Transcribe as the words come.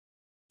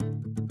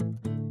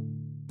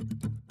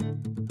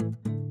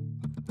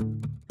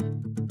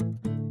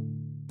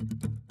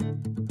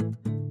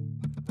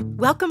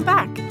Welcome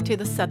back to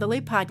the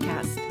Southerly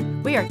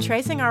Podcast. We are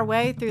tracing our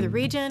way through the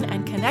region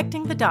and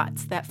connecting the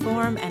dots that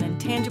form an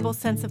intangible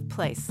sense of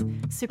place,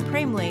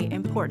 supremely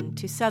important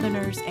to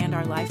Southerners and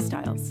our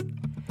lifestyles.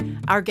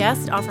 Our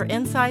guests offer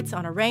insights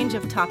on a range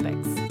of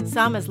topics,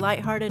 some as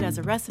lighthearted as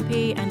a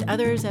recipe and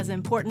others as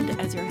important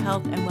as your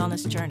health and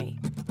wellness journey.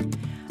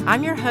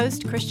 I'm your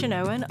host, Christian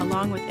Owen,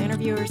 along with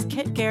interviewers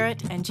Kit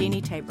Garrott and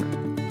Jeannie Tabor.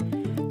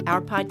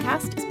 Our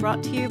podcast is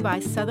brought to you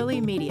by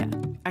Southerly Media,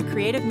 a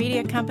creative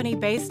media company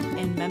based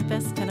in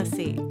Memphis,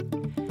 Tennessee.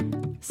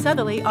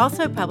 Southerly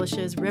also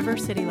publishes River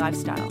City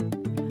Lifestyle,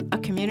 a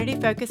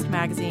community-focused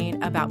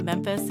magazine about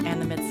Memphis and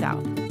the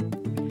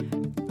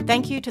Midsouth.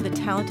 Thank you to the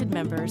talented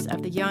members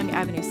of the Young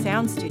Avenue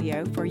Sound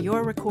Studio for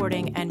your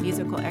recording and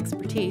musical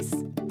expertise.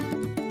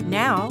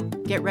 Now,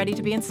 get ready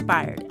to be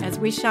inspired as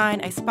we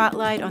shine a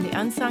spotlight on the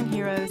unsung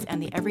heroes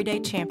and the everyday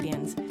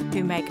champions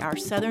who make our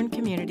Southern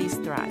communities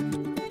thrive.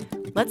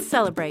 Let's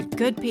celebrate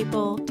good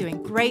people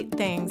doing great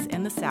things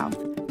in the South,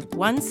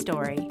 one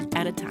story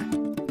at a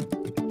time.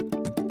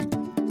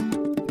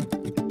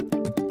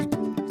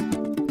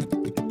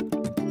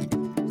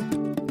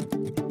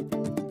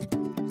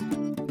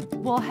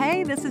 Well,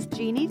 hey, this is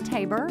Jeannie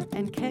Tabor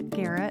and Kit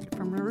Garrott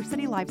from River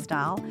City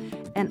Lifestyle,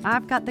 and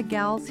I've got the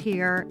gals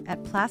here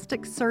at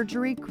Plastic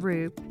Surgery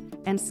Group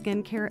and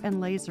Skincare and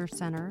Laser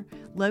Center,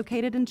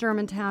 located in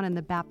Germantown in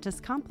the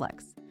Baptist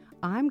Complex.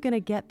 I'm going to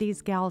get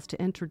these gals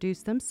to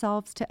introduce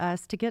themselves to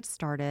us to get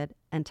started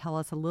and tell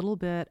us a little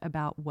bit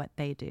about what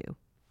they do.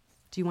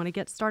 Do you want to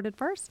get started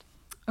first?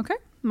 Okay.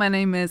 My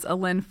name is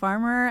Allyn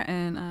Farmer,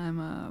 and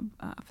I'm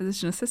a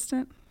physician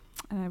assistant,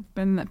 and I've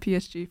been at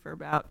PSG for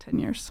about 10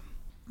 years.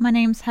 My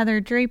name's Heather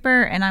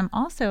Draper, and I'm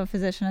also a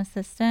physician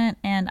assistant,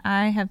 and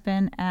I have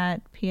been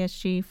at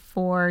PSG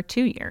for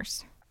 2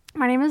 years.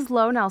 My name is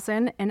Lo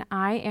Nelson, and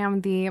I am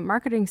the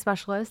marketing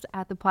specialist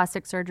at the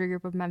Plastic Surgery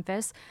Group of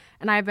Memphis.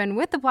 And I've been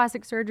with the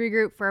Plastic Surgery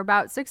Group for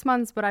about 6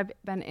 months, but I've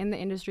been in the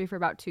industry for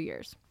about 2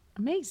 years.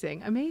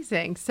 Amazing,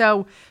 amazing.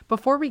 So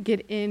before we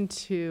get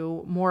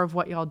into more of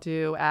what y'all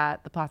do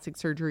at the Plastic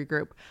Surgery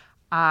Group,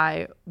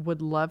 I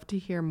would love to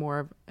hear more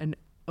of an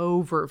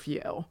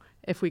overview.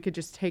 If we could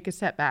just take a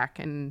step back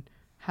and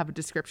have a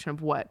description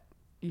of what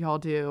y'all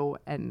do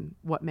and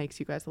what makes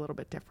you guys a little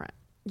bit different.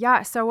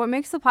 Yeah, so what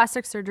makes the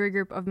Plastic Surgery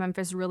Group of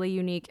Memphis really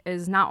unique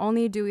is not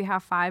only do we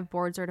have 5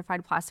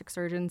 board-certified plastic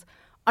surgeons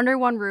under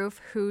one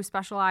roof who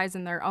specialize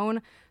in their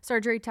own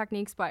surgery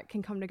techniques but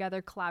can come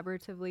together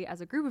collaboratively as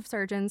a group of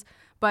surgeons,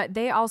 but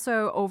they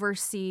also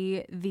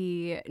oversee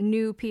the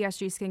new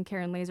PSG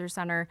Skincare and Laser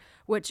Center,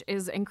 which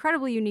is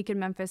incredibly unique in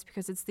Memphis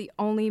because it's the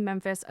only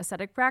Memphis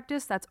aesthetic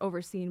practice that's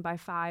overseen by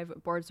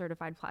 5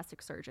 board-certified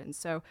plastic surgeons.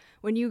 So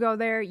when you go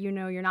there, you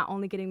know you're not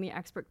only getting the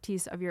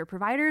expertise of your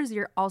providers,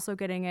 you're also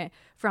getting it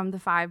from the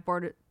 5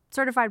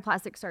 board-certified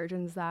plastic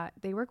surgeons that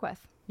they work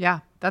with. Yeah,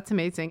 that's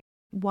amazing.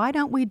 Why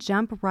don't we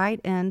jump right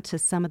into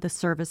some of the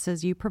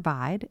services you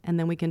provide, and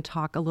then we can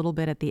talk a little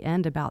bit at the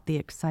end about the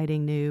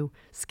exciting new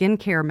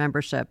skincare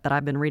membership that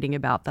I've been reading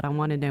about that I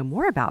want to know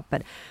more about.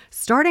 But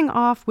starting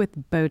off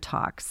with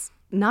Botox,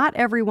 not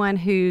everyone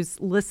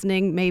who's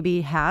listening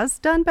maybe has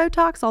done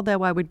Botox,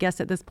 although I would guess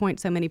at this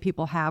point so many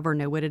people have or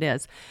know what it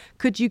is.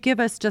 Could you give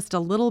us just a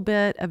little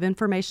bit of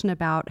information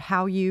about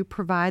how you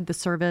provide the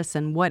service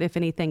and what, if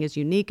anything, is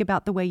unique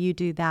about the way you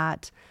do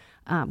that?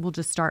 We'll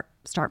just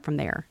start from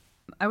there.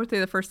 I would say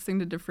the first thing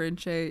to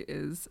differentiate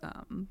is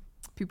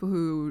people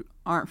who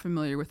aren't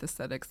familiar with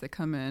aesthetics. They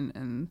come in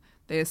and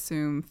they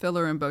assume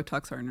filler and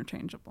Botox are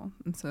interchangeable.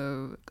 And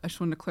so I just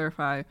wanted to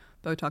clarify,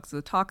 Botox is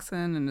a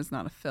toxin and is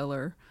not a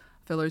filler.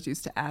 Filler is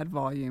used to add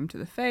volume to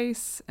the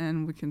face,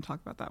 and we can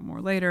talk about that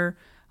more later.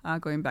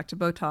 Going back to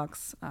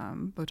Botox,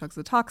 Botox is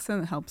a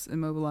toxin that helps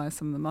immobilize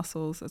some of the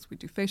muscles as we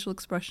do facial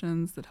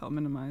expressions that help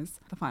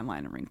minimize the fine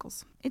line and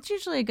wrinkles. It's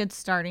usually a good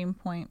starting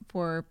point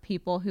for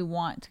people who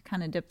want to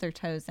kind of dip their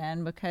toes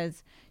in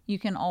because you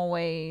can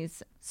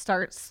always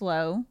start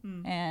slow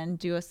and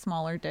do a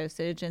smaller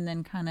dosage and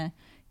then kind of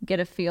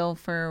get a feel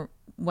for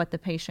what the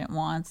patient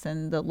wants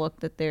and the look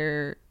that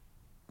they're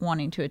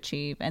wanting to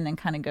achieve and then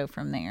kind of go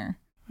from there.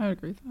 I would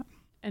agree with that.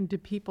 And do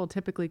people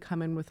typically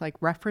come in with like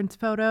reference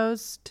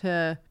photos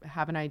to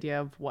have an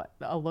idea of what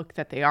a look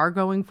that they are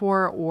going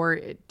for, or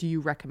do you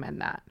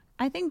recommend that?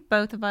 I think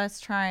both of us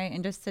try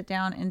and just sit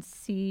down and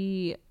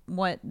see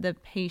what the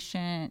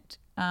patient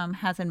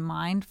has in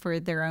mind for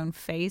their own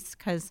face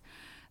because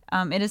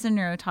it is a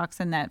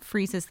neurotoxin that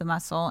freezes the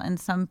muscle, and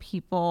some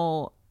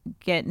people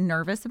get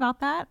nervous about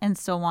that and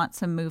still want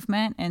some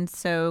movement, and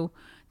so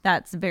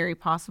that's very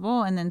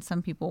possible. And then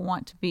some people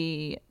want to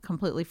be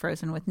completely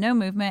frozen with no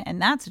movement,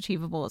 and that's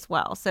achievable as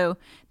well. So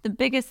the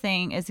biggest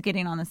thing is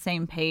getting on the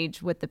same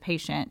page with the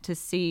patient to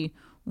see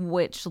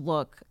which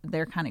look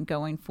they're kind of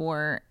going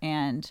for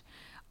and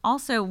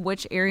also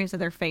which areas of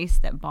their face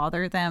that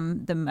bother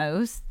them the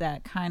most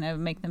that kind of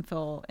make them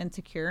feel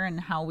insecure and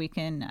how we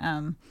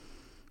can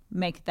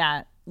make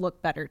that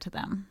look better to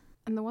them.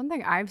 And the one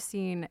thing I've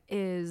seen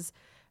is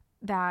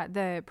that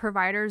the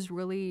providers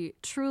really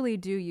truly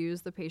do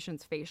use the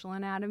patient's facial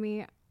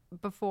anatomy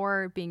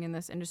before being in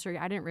this industry,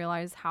 I didn't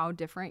realize how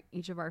different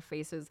each of our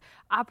faces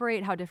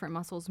operate, how different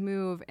muscles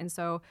move. And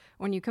so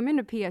when you come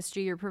into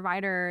PSG, your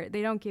provider,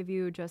 they don't give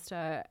you just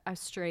a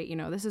straight,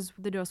 this is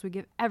the dose we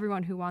give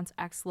everyone who wants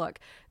X look.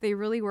 They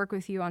really work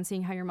with you on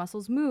seeing how your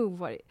muscles move,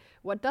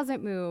 what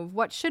doesn't move,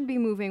 what should be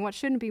moving, what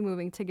shouldn't be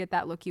moving to get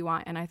that look you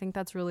want. And I think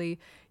that's really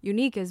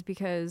unique, is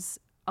because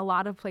a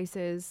lot of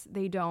places,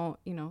 they don't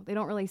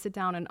really sit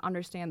down and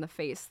understand the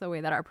face the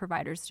way that our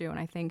providers do. And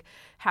I think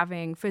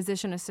having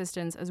physician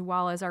assistants as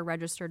well as our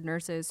registered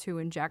nurses who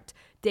inject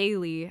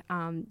daily,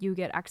 you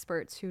get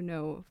experts who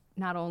know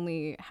not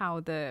only how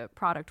the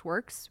product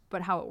works,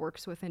 but how it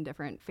works within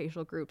different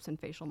facial groups and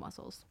facial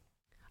muscles.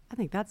 I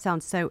think that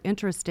sounds so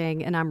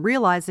interesting. And I'm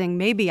realizing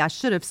maybe I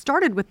should have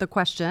started with the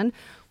question,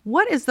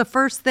 what is the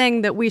first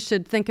thing that we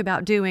should think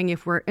about doing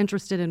if we're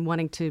interested in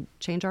wanting to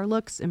change our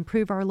looks,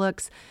 improve our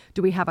looks?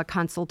 Do we have a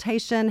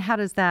consultation? How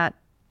does that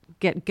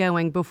get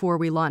going before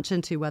we launch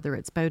into whether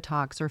it's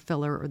Botox or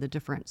filler or the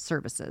different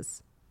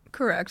services?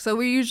 Correct. So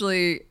we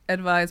usually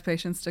advise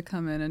patients to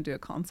come in and do a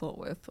consult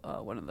with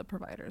one of the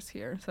providers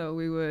here. So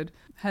we would,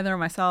 Heather,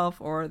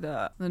 myself, or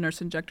the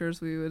nurse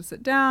injectors, we would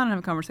sit down and have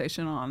a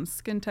conversation on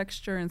skin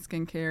texture and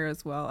skincare,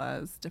 as well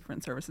as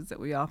different services that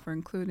we offer,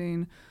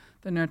 including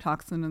the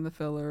neurotoxin and the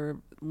filler,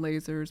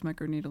 lasers,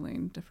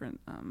 microneedling, different,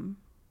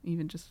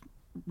 even just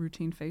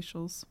routine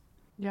facials.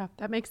 Yeah,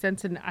 that makes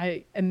sense. And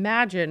I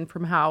imagine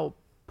from how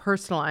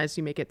personalized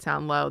you make it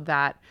sound low,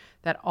 that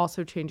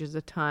also changes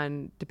a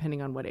ton depending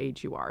on what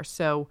age you are.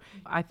 So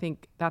I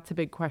think that's a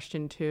big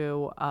question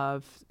too,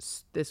 of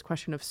this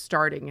question of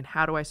starting and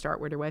how do I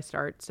start? Where do I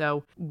start?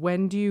 So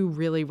when do you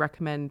really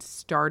recommend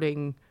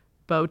starting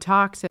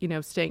Botox,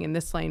 staying in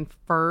this lane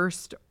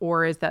first,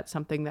 or is that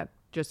something that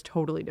just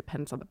totally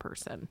depends on the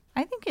person?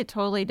 I think it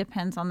totally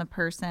depends on the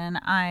person.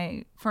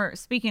 For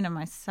speaking of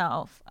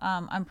myself,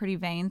 I'm pretty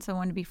vain, so I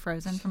wanted to be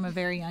frozen from a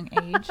very young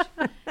age.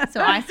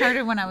 So I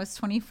started when I was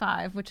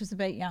 25, which is a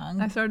bit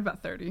young. I started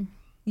about 30.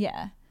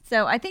 Yeah.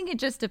 So I think it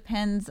just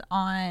depends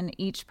on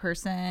each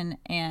person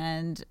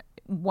and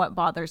what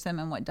bothers them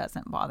and what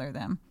doesn't bother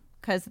them.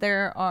 Because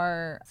there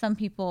are some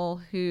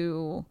people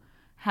who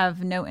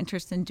have no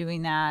interest in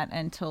doing that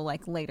until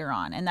like later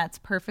on. And that's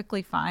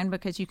perfectly fine,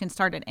 because you can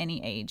start at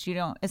any age.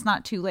 It's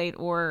not too late,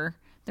 or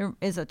there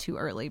is a too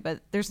early, but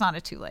there's not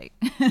a too late.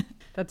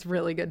 That's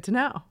really good to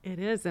know. It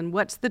is. And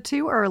what's the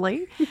too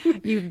early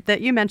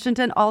that you mentioned?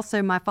 And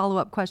also my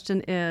follow-up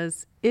question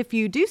is, if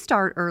you do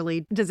start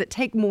early, does it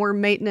take more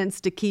maintenance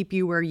to keep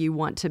you where you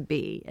want to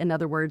be? In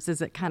other words,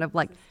 is it kind of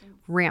like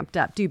ramped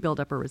up? Do you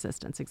build up a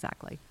resistance?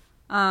 Exactly.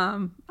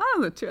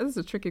 This is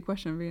a tricky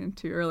question, being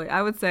too early.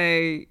 I would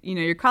say,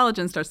 your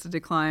collagen starts to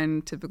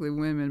decline, typically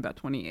women about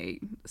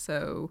 28.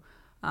 So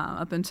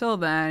up until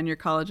then, your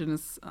collagen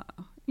is,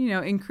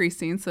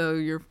 increasing. So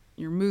your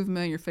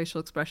movement, your facial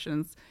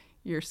expressions,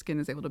 your skin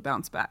is able to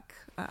bounce back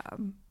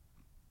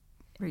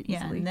very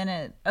easily. And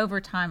then over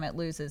time it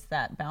loses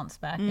that bounce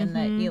back and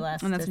the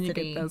elasticity. And that's when you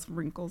get those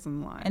wrinkles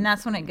and lines. And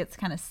that's when it gets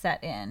kind of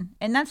set in.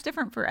 And that's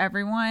different for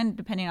everyone,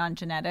 depending on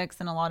genetics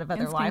and a lot of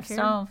other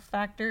lifestyle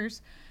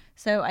factors.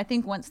 So I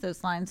think once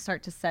those lines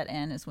start to set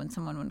in is when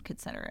someone would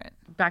consider it.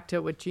 Back to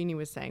what Jeannie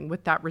was saying,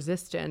 with that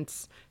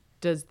resistance,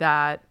 does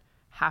that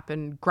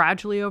happen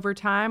gradually over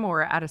time,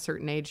 or at a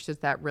certain age does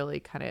that really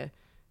kind of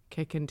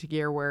kick into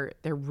gear where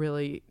they're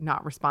really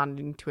not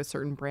responding to a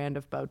certain brand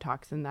of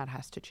Botox and that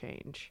has to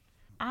change?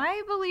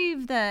 I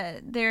believe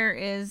that there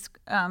is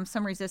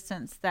some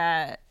resistance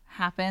that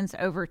happens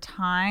over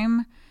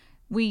time.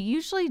 We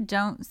usually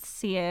don't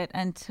see it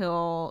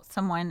until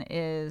someone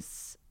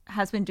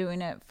has been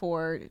doing it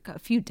for a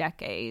few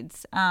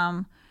decades.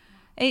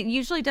 It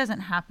usually doesn't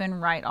happen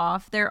right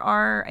off. There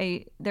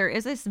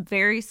is this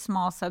very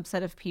small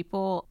subset of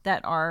people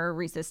that are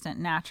resistant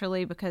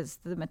naturally because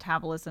the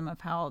metabolism of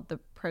how the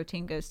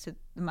protein goes to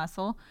the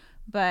muscle,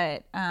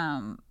 but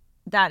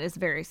that is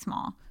very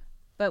small.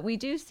 But we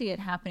do see it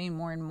happening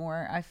more and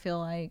more, I feel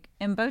like.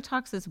 And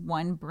Botox is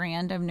one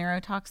brand of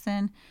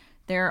neurotoxin.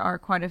 There are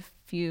quite a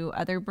few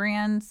other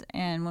brands,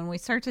 and when we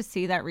start to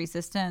see that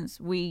resistance,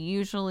 we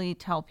usually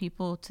tell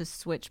people to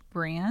switch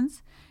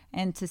brands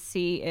and to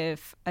see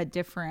if a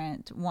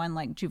different one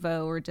like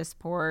Jeuveau or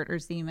Dysport or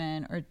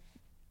Zeman or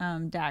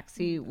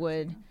Daxi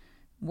would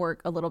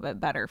work a little bit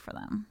better for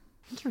them.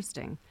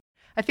 Interesting.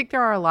 I think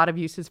there are a lot of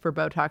uses for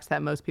Botox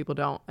that most people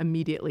don't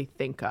immediately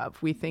think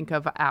of. We think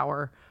of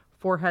our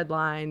forehead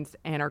lines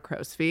and our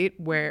crow's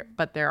feet,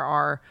 but there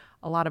are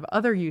a lot of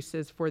other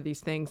uses for these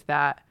things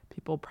that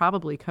people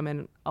probably come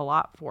in a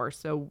lot for.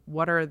 So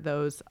what are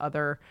those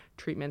other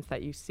treatments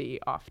that you see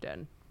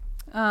often?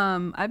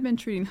 I've been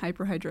treating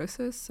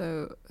hyperhidrosis,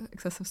 so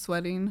excessive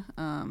sweating.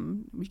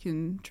 We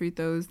can treat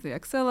those, the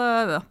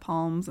axilla, the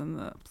palms, and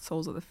the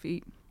soles of the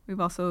feet. We've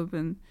also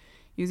been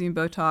using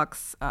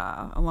Botox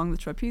along the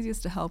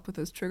trapezius to help with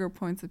those trigger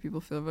points that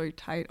people feel very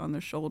tight on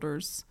their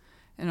shoulders.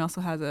 And it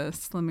also has a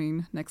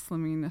neck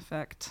slimming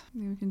effect.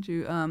 We can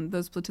do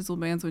those platysmal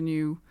bands when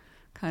you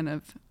kind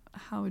of,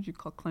 how would you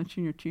call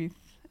clenching your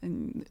teeth,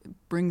 and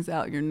it brings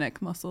out your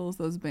neck muscles.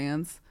 Those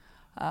bands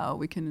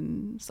we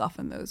can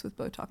soften those with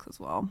Botox as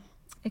well.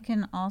 It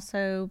can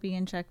also be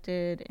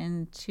injected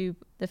into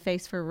the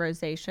face for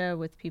rosacea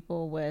with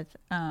people with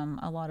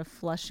a lot of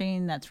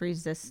flushing that's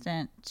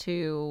resistant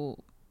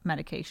to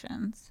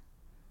medications.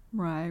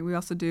 Right. We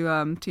also do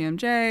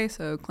TMJ,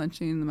 so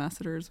clenching the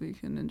masseters. We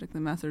can inject the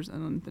masseters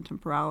and the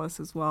temporalis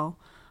as well.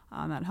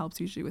 That helps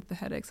usually with the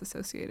headaches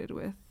associated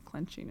with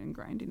clenching and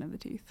grinding of the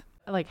teeth.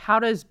 Like, how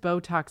does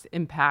Botox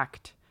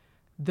impact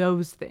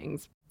those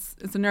things?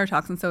 It's a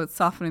neurotoxin, so it's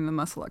softening the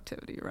muscle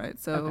activity, right?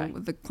 So Okay.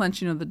 with the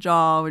clenching of the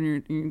jaw,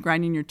 when you're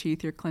grinding your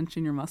teeth, you're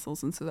clenching your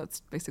muscles, and so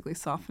that's basically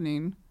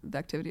softening the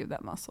activity of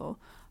that muscle.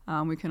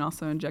 We can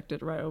also inject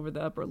it right over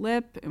the upper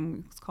lip,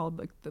 and it's called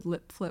like the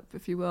lip flip,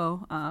 if you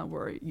will,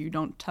 where you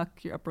don't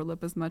tuck your upper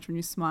lip as much when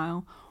you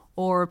smile,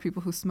 or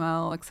people who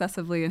smile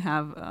excessively and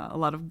have a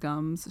lot of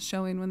gums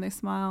showing when they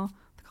smile.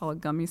 They call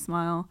it gummy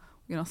smile.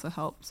 We can also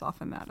help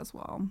soften that as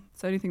well.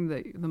 So anything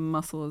that the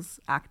muscle is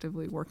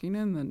actively working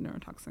in, the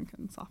neurotoxin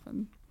can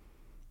soften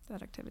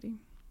that activity.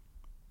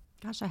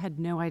 Gosh, I had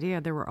no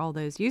idea there were all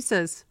those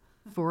uses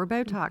for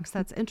Botox.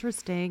 That's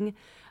interesting.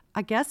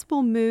 I guess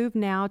we'll move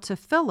now to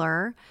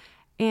filler.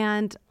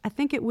 And I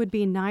think it would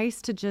be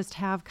nice to just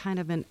have kind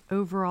of an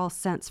overall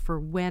sense for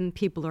when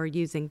people are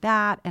using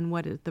that and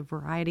what is the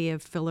variety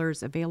of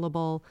fillers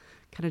available,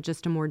 kind of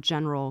just a more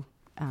general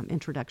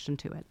introduction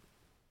to it.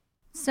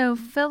 So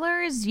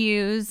filler is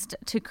used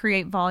to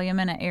create volume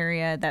in an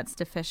area that's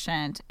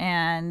deficient,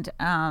 and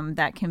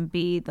that can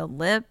be the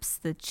lips,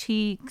 the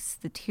cheeks,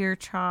 the tear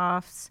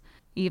troughs,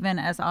 even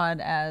as odd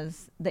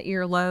as the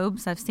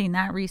earlobes. I've seen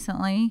that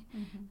recently.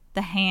 Mm-hmm.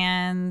 The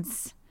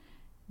hands,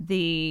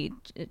 the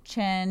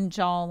chin,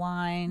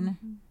 jawline.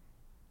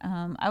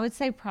 Mm-hmm. I would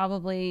say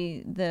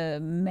probably the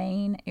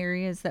main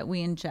areas that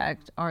we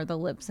inject are the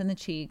lips and the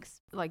cheeks.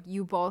 Like,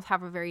 you both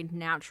have a very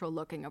natural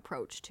looking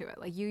approach to it.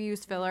 Like, you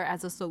use filler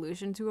as a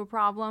solution to a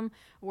problem,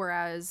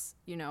 whereas,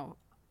 you know,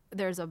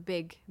 there's a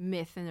big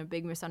myth and a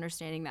big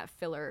misunderstanding that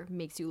filler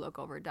makes you look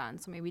overdone.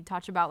 So maybe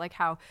touch about like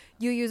how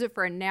you use it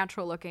for a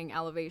natural looking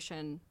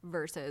elevation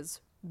versus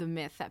the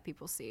myth that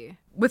people see.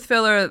 With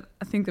filler,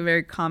 I think the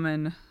very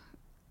common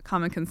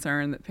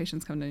concern that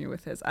patients come to me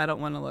with is, I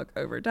don't want to look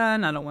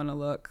overdone. I don't want to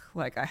look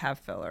like I have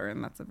filler,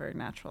 and that's a very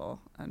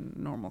natural and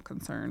normal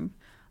concern.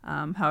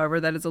 However,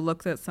 that is a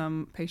look that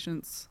some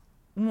patients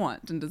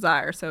want and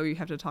desire. So you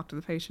have to talk to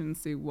the patient and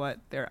see what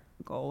their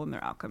goal and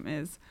their outcome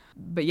is.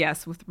 But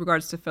yes, with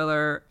regards to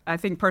filler, I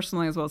think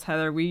personally, as well as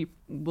Heather, we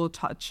will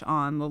touch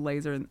on the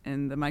laser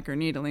and the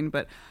microneedling,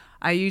 but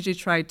I usually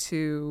try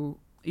to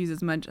use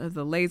as much of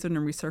the laser and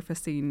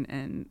resurfacing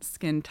and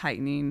skin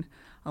tightening,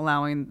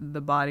 allowing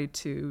the body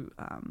to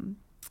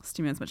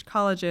stimulate as much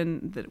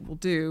collagen that it will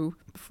do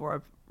before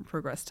I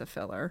progress to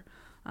filler.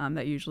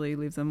 That usually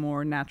leaves a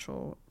more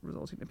natural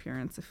resulting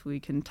appearance if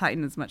we can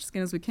tighten as much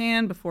skin as we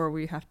can before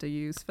we have to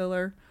use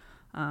filler.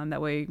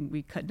 That way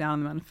we cut down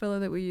the amount of filler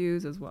that we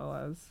use, as well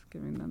as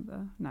giving them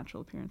the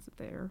natural appearance that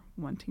they're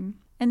wanting.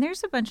 And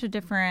there's a bunch of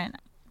different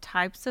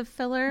types of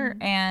filler,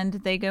 mm-hmm. and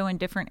they go in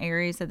different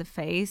areas of the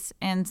face.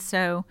 And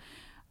so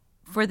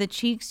for the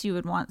cheeks, you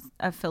would want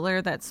a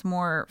filler that's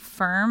more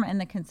firm in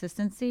the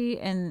consistency,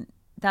 and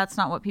that's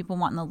not what people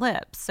want in the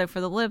lips. So for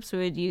the lips, we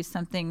would use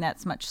something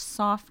that's much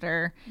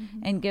softer, mm-hmm.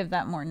 and give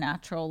that more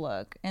natural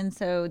look. And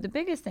so the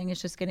biggest thing is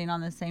just getting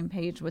on the same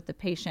page with the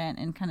patient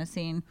and kind of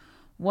seeing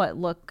what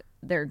look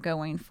they're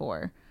going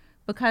for.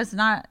 Because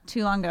not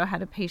too long ago, I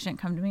had a patient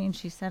come to me and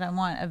she said, I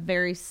want a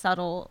very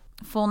subtle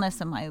fullness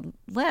in my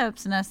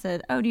lips. And I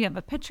said, oh, do you have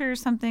a picture or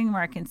something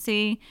where I can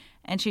see?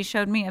 And she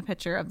showed me a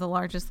picture of the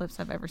largest lips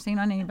I've ever seen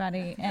on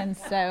anybody. And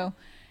so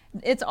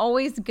it's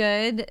always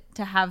good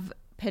to have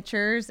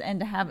pictures and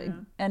to have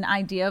an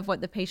idea of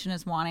what the patient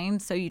is wanting,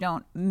 so you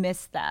don't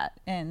miss that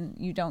and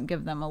you don't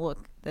give them a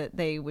look that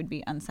they would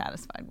be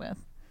unsatisfied with.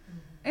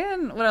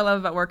 And what I love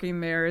about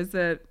working there is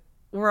that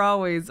we're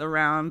always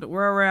around.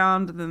 We're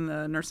around, then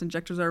the nurse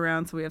injectors are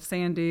around. So we have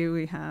Sandy,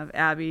 we have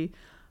Abby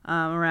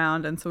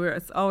around. And so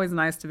it's always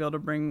nice to be able to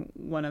bring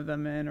one of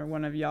them in, or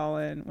one of y'all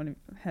in, one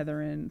of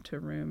Heather in to a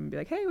room and be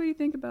like, hey, what do you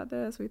think about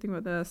this? What do you think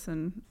about this?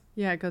 And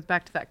yeah, it goes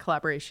back to that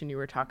collaboration you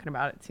were talking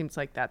about. It seems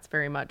like that's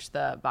very much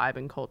the vibe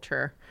and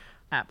culture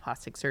at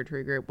Plastic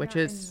Surgery Group, which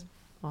is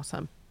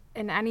awesome.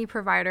 And any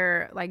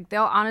provider, like,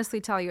 they'll honestly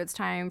tell you it's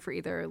time for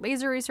either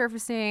laser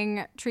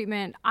resurfacing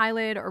treatment,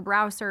 eyelid or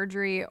brow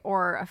surgery,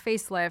 or a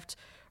facelift,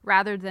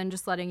 rather than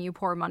just letting you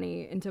pour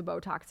money into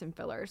Botox and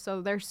filler.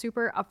 So they're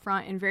super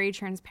upfront and very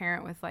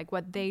transparent with like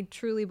what they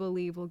truly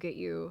believe will get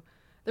you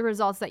the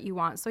results that you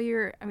want. So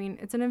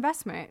it's an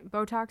investment.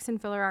 Botox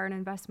and filler are an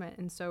investment,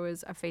 and so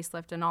is a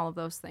facelift and all of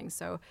those things.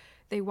 So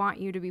they want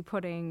you to be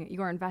putting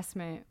your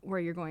investment where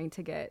you're going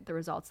to get the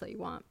results that you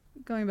want.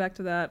 Going back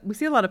to that, we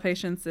see a lot of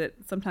patients that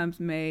sometimes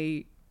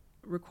may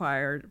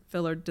require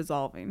filler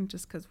dissolving,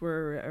 just because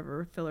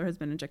wherever filler has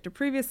been injected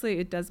previously,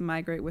 it does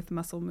migrate with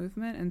muscle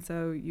movement, and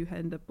so you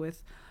end up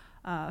with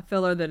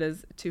filler that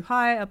is too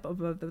high up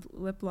above the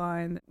lip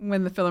line.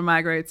 When the filler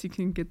migrates, you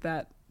can get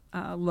that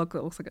look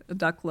that looks like a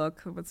duck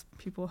look, what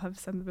people have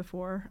said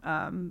before.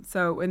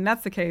 So when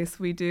that's the case,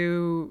 we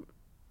do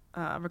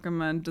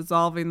recommend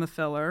dissolving the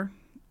filler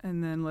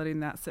and then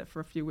letting that sit for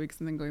a few weeks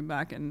and then going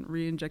back and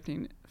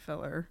re-injecting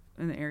filler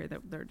in the area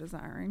that they're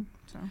desiring.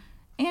 So.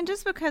 And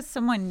just because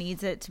someone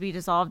needs it to be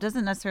dissolved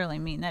doesn't necessarily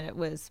mean that it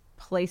was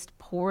placed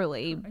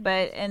poorly.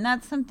 But and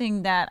that's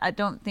something that I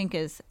don't think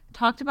is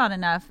talked about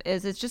enough,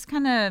 is it's just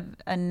kind of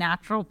a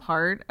natural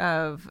part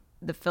of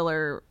the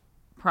filler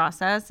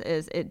process.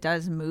 Is it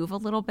does move a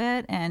little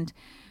bit and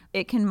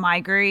it can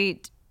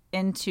migrate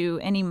into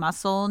any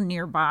muscle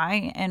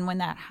nearby. And when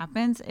that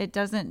happens, it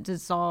doesn't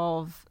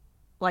dissolve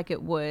like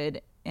it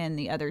would in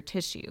the other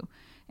tissue.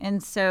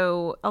 And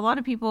so a lot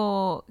of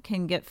people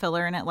can get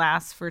filler and it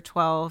lasts for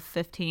 12,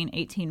 15,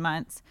 18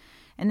 months.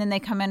 And then they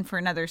come in for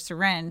another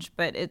syringe.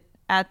 But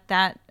at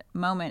that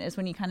moment is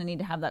when you kind of need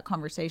to have that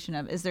conversation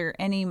of, is there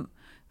any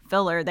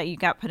filler that you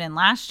got put in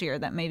last year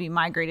that maybe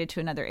migrated to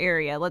another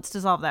area? Let's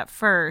dissolve that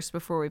first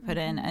before we put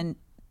in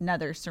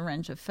another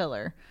syringe of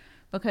filler.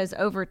 Because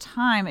over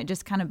time, it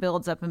just kind of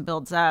builds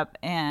up.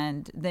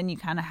 And then you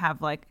kind of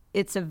have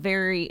it's a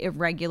very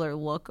irregular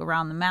look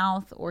around the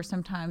mouth. Or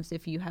sometimes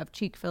if you have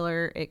cheek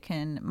filler, it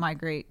can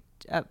migrate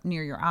up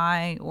near your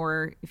eye.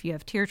 Or if you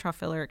have tear trough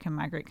filler, it can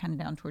migrate kind of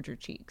down towards your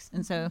cheeks.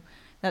 And so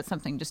that's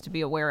something just to be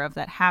aware of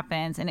that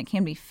happens. And it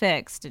can be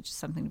fixed. It's just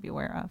something to be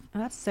aware of.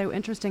 That's so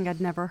interesting. I'd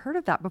never heard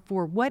of that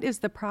before. What is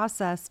the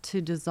process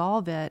to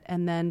dissolve it?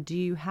 And then do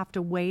you have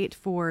to wait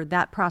for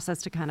that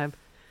process to kind of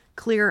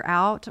clear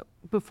out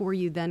before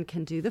you then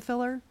can do the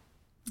filler?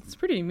 It's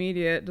pretty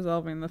immediate,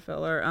 dissolving the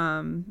filler.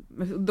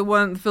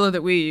 The filler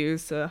that we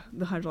use, the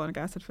hyaluronic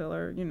acid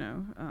filler,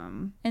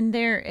 And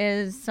there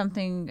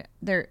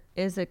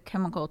is a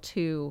chemical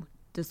to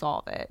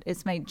dissolve it.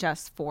 It's made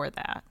just for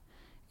that.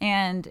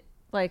 And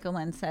like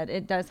Allyn said,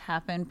 it does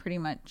happen pretty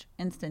much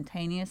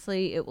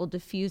instantaneously. It will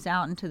diffuse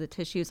out into the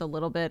tissues a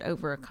little bit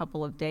over a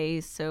couple of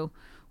days. So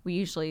we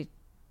usually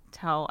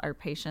tell our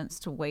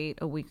patients to wait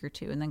a week or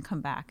two and then come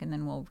back and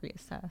then we'll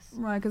reassess.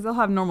 Right, because they'll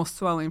have normal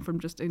swelling from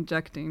just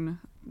injecting.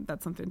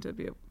 That's something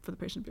for the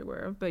patient to be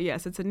aware of. But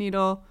yes, it's a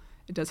needle.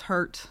 It does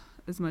hurt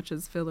as much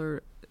as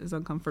filler is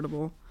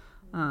uncomfortable.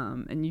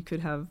 And you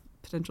could have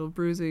potential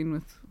bruising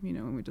with,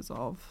 when we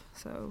dissolve.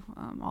 So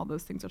all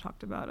those things are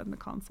talked about in the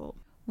consult.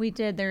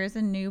 There is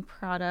a new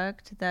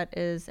product that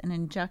is an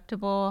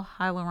injectable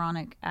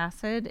hyaluronic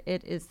acid.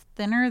 It is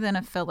thinner than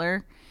a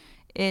filler.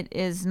 It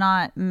is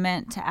not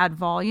meant to add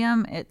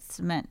volume. It's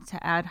meant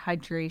to add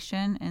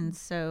hydration. And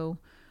so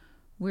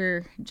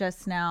we're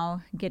just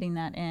now getting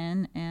that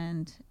in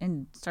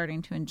and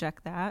starting to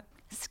inject that.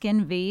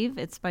 Skin Vive,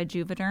 it's by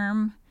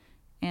Juvederm,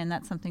 and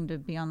that's something to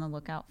be on the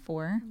lookout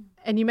for.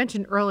 And you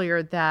mentioned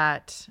earlier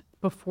that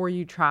before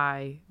you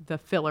try the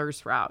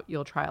fillers route,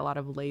 you'll try a lot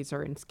of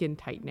laser and skin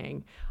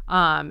tightening.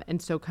 And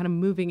so kind of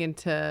moving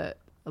into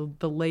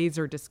the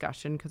laser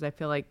discussion, because I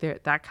feel like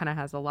that kind of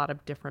has a lot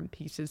of different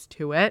pieces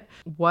to it.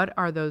 What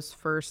are those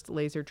first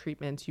laser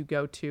treatments you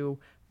go to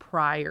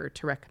prior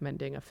to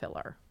recommending a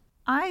filler?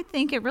 I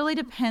think it really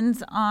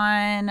depends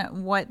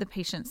on what the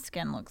patient's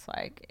skin looks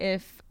like.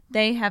 If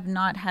they have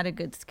not had a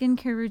good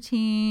skincare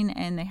routine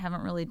and they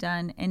haven't really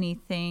done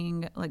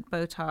anything like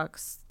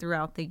Botox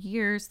throughout the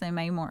years, they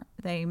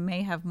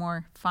may have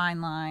more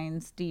fine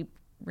lines, deep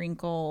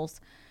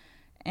wrinkles,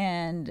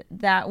 and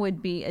that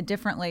would be a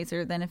different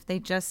laser than if they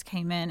just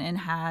came in and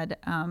had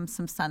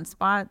some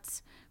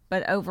sunspots,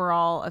 but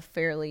overall a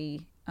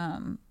fairly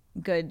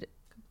good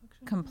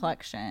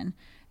complexion.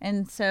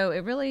 And so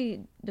it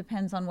really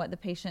depends on what the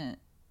patient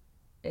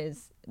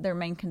their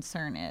main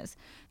concern is.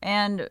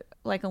 And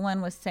like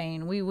Allyn was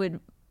saying, we would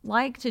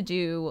like to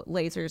do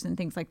lasers and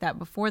things like that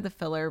before the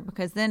filler,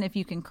 because then if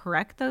you can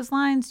correct those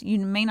lines, you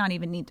may not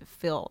even need to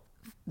fill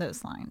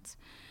those lines.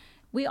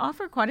 We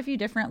offer quite a few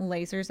different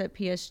lasers at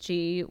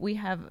PSG. We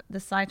have the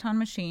Cyton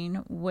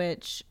machine,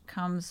 which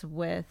comes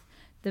with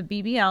the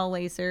BBL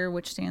laser,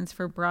 which stands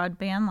for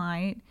broadband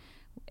light.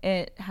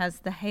 It has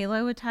the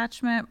halo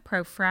attachment,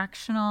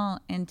 profractional,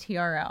 and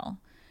TRL.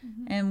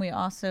 Mm-hmm. And we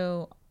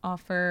also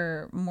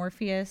offer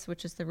Morpheus,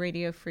 which is the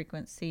radio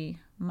frequency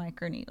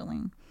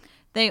microneedling.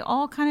 They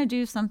all kind of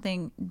do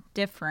something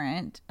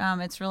different.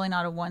 It's really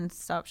not a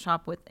one-stop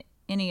shop with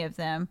any of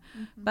them.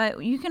 Mm-hmm.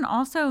 But you can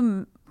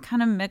also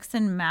kind of mix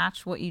and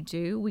match what you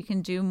do. We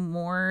can do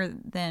more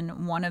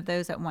than one of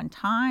those at one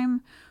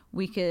time.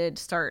 We could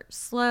start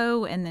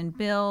slow and then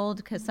build,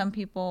 because some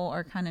people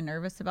are kind of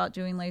nervous about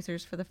doing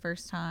lasers for the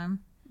first time.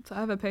 So I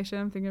have a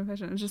patient, I'm thinking of a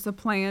patient. It's just a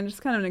plan,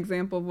 just kind of an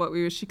example of what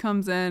she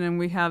comes in and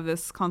we have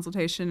this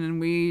consultation and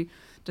we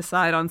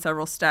decide on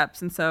several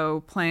steps. And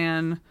so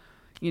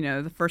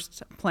the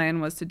first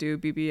plan was to do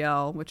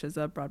BBL, which is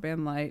a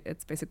broadband light.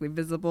 It's basically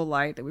visible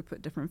light that we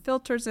put different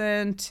filters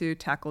in to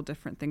tackle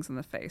different things in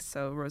the face.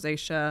 So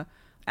rosacea,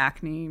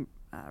 acne,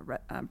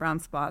 brown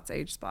spots,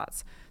 age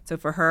spots. So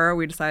for her,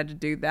 we decided to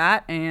do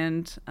that.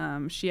 And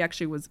she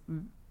actually was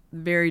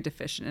very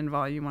deficient in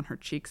volume on her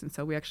cheeks. And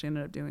so we actually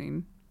ended up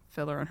doing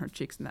filler on her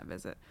cheeks in that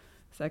visit.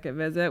 Second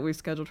visit, we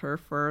scheduled her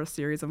for a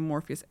series of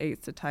Morpheus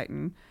 8s to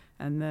tighten.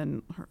 And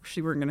then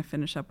we're going to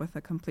finish up with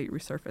a complete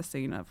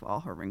resurfacing of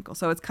all her wrinkles.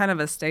 So it's kind of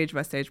a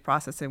stage-by-stage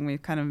process, and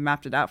we've kind of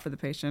mapped it out for the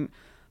patient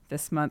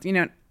this month,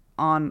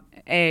 on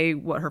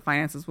what her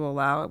finances will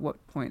allow at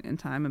what point in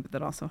time, but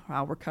then also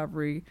how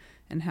recovery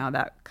and how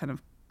that kind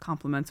of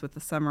complements with the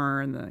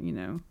summer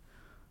and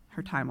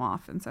her time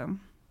off. And so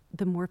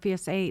the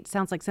Morpheus 8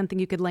 sounds like something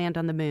you could land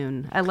on the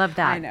moon. I love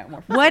that. I know.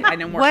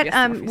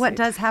 Morpheus. What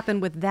does happen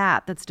with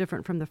that's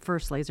different from the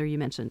first laser you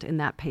mentioned in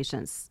that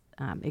patient's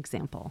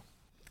example?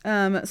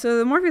 So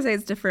the Morpheus 8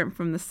 is different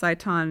from the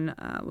Cyton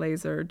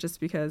laser just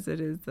because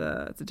it's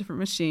a different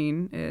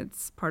machine.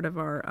 It's part of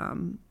our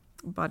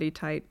body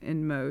tight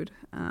in mode,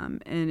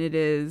 and it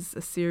is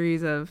a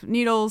series of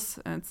needles.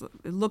 And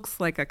it looks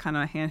like a kind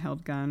of a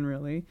handheld gun,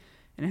 really,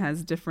 and it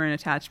has different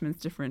attachments,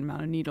 different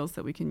amount of needles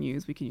that we can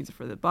use. We can use it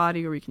for the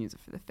body, or we can use it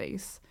for the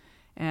face.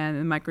 And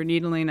the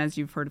microneedling, as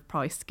you've heard of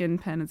probably skin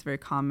pen, it's very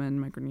common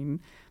microneedling,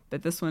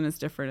 but this one is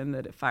different in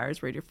that it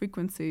fires radio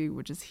frequency,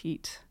 which is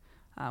heat,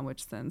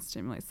 which then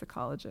stimulates the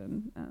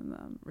collagen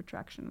and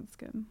retraction of the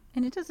skin.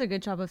 And it does a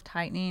good job of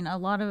tightening. A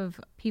lot of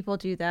people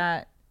do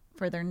that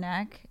for their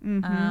neck,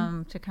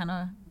 to kind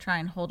of try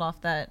and hold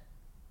off that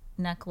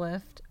neck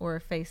lift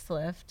or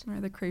facelift. Or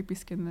the crepey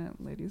skin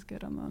that ladies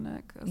get on the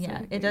neck.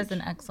 It does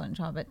an excellent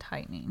job at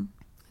tightening.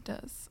 It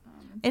does.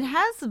 It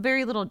has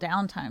very little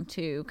downtime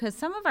too, because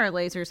some of our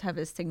lasers have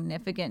a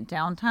significant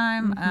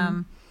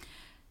downtime.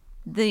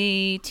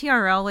 The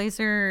TRL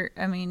laser,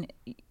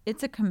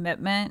 it's a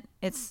commitment.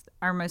 It's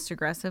our most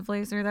aggressive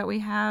laser that we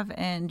have,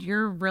 and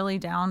you're really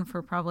down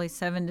for probably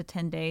 7 to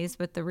 10 days,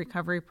 but the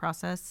recovery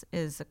process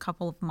is a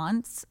couple of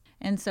months.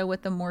 And so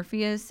with the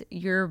Morpheus,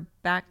 you're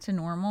back to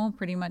normal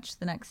pretty much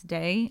the next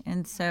day.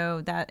 And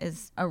so that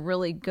is a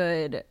really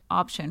good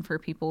option for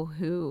people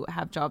who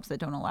have jobs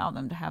that don't allow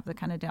them to have the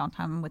kind of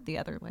downtime with the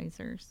other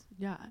lasers.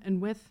 Yeah. And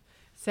with,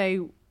 say,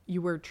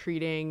 you were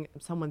treating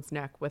someone's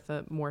neck with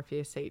a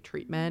Morpheus 8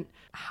 treatment,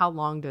 how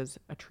long does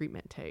a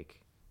treatment take?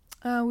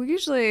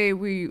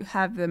 We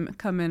have them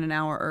come in an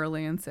hour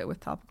early and sit with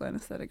topical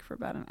anesthetic for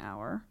about an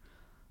hour.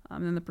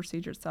 And then the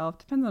procedure itself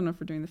depends on if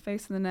we're doing the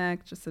face and the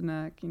neck, just the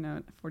neck,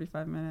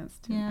 45 minutes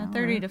to an hour.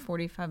 30 to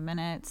 45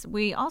 minutes.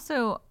 We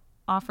also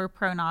offer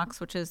Pronox,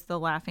 which is the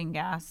laughing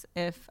gas,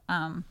 if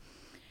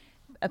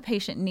a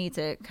patient needs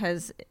it,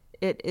 because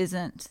it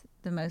isn't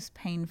the most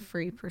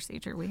pain-free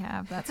procedure we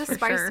have. That's a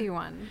spicy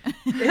one.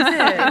 Is it?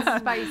 It's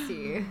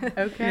spicy.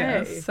 Okay.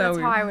 Yes, That's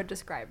how I would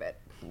describe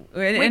it.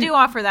 We do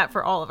offer that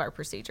for all of our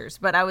procedures,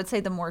 but I would say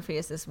the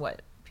Morpheus is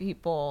what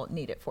people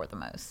need it for the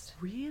most.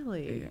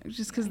 Really? Yeah,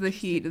 just because the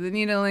heat, the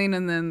needling,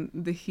 and then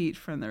the heat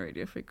from the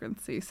radio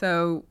frequency.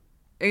 So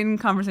in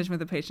conversation with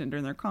the patient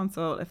during their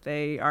consult, if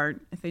they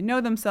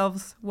know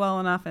themselves well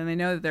enough and they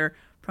know that they're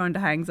prone to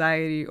high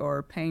anxiety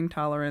or pain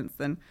tolerance,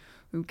 then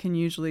we can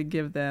usually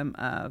give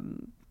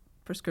them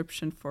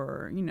prescription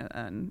for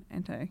an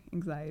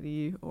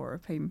anti-anxiety or a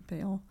pain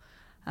pill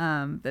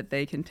that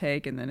they can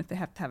take, and then if they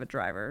have to have a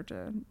driver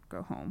to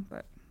go home,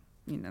 but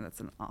that's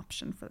an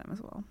option for them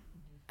as well.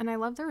 And I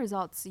love the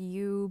results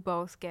you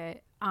both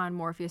get on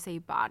Morpheus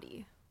 8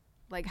 body.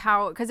 Like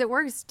because it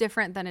works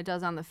different than it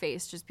does on the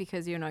face, just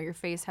because, your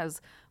face has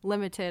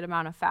limited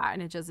amount of fat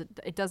and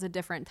it does a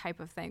different type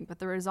of thing. But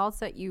the results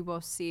that you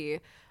both see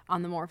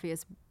on the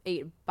Morpheus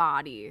 8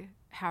 body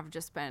have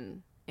just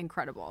been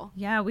incredible.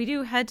 Yeah, we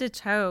do head to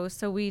toe.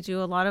 So we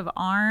do a lot of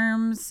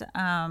arms,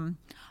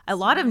 a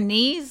lot of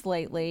knees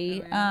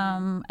lately,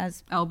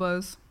 as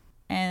elbows,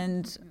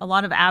 and a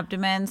lot of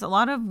abdomens. A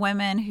lot of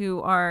women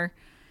who are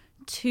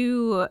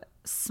too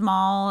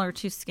small or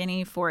too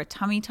skinny for a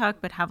tummy tuck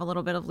but have a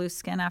little bit of loose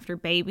skin after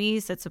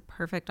babies. It's a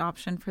perfect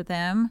option for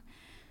them.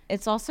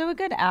 It's also a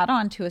good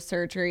add-on to a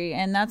surgery,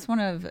 and that's one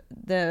of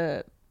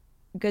the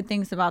good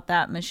things about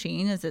that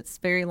machine is it's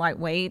very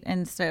lightweight.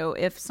 And so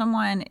if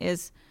someone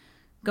is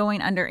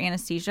going under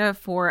anesthesia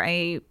for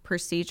a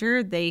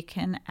procedure, they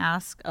can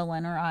ask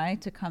Allyn or I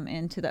to come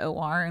into the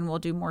OR, and we'll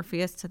do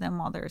Morpheus to them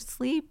while they're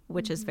asleep,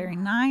 which is very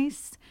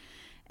nice.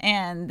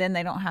 And then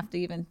they don't have to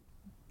even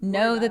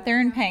know that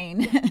they're in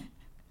pain.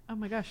 Oh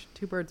my gosh,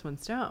 2 birds, 1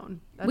 stone.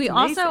 That's we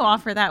amazing. also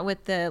offer that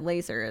with the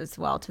laser as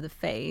well to the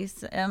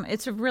face.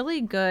 It's a really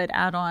good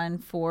add-on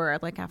for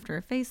like after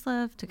a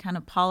facelift to kind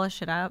of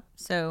polish it up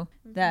so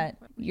that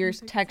your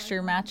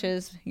texture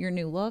matches your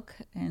new look.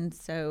 And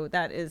so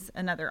that is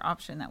another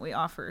option that we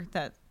offer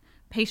that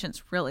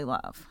patients really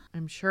love.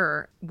 I'm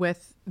sure.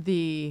 With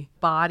the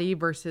body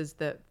versus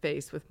the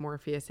face with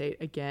Morpheus 8,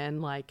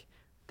 again, like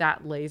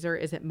that laser,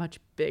 is it much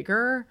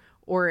bigger?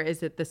 Or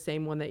is it the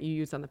same one that you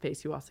use on the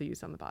face you also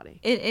use on the body?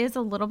 It is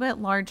a little bit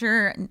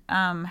larger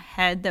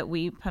head that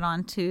we put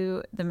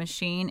onto the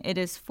machine. It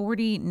is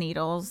 40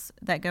 needles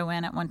that go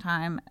in at one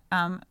time,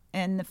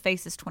 and the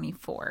face is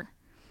 24.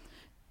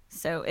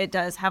 So it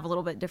does have a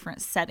little bit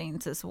different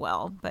settings as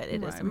well, but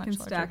it is a much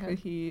larger head. We can stack the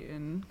heat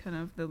and kind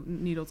of the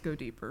needles go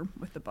deeper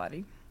with the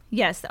body.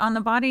 Yes, on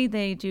the body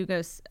they do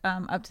go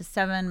up to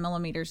 7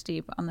 millimeters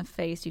deep. On the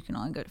face you can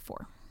only go to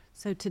 4.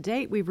 So to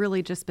date, we've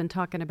really just been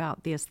talking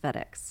about the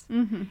aesthetics,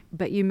 Mm-hmm.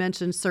 but you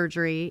mentioned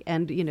surgery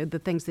and,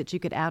 the things that you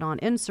could add on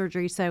in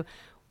surgery. So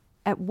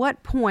at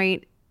what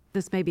point,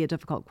 this may be a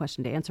difficult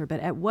question to answer,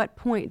 but at what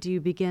point do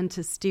you begin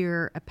to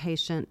steer a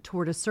patient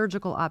toward a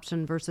surgical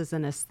option versus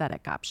an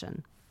aesthetic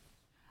option?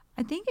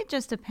 I think it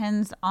just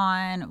depends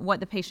on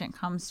what the patient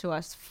comes to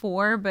us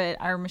for, but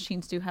our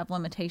machines do have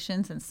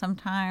limitations, and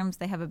sometimes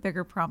they have a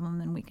bigger problem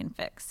than we can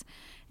fix.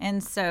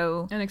 And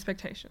so... And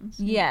expectations.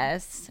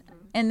 Yes.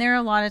 And there are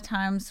a lot of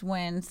times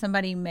when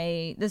somebody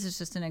this is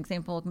just an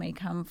example, may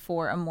come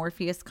for a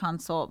Morpheus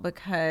consult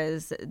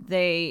because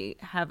they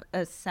have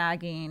a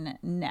sagging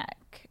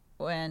neck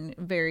and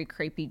very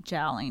crepey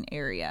jowling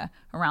area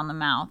around the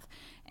mouth.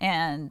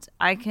 And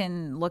I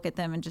can look at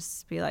them and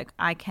just be like,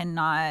 I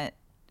cannot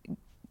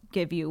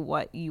give you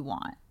what you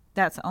want.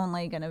 That's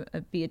only going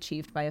to be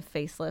achieved by a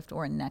facelift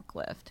or a neck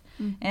lift.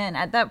 Mm-hmm. And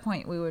at that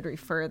point, we would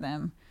refer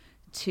them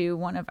to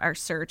one of our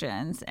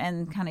surgeons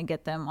and kind of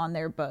get them on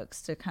their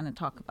books to kind of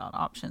talk about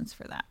options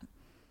for that.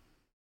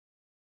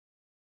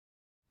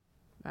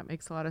 That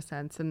makes a lot of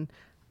sense. And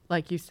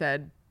like you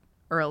said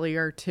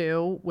earlier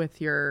too,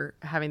 with your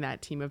having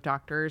that team of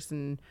doctors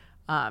and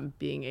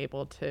being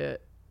able to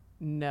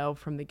know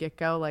from the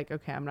get-go, like,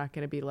 okay, I'm not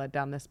going to be led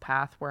down this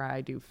path where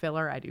I do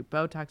filler, I do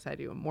Botox, I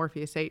do a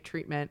Morpheus 8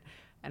 treatment,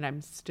 and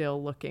I'm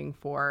still looking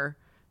for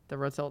the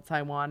results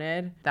I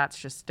wanted. That's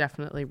just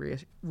definitely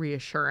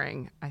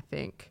reassuring, I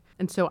think.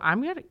 And so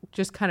I'm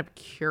just kind of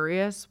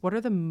curious, what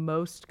are the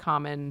most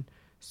common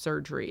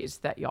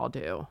surgeries that y'all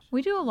do?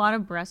 We do a lot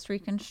of breast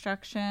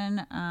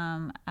reconstruction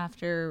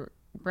after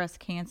breast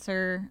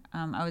cancer.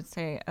 I would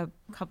say a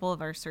couple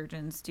of our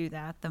surgeons do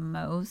that the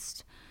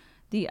most.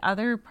 The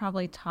other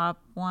probably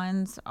top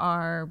ones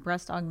are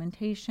breast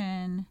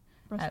augmentation,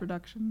 Breast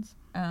reductions.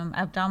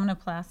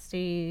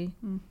 Abdominoplasty,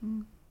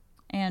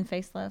 and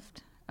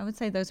facelift. I would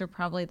say those are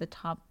probably the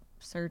top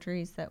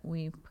surgeries that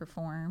we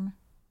perform.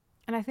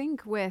 And I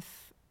think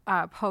with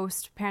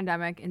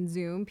post-pandemic and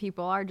Zoom,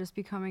 people are just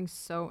becoming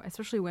so,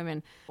 especially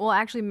women. Well,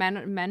 actually,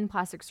 men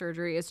plastic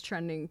surgery is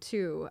trending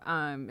too.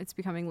 It's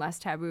becoming less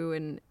taboo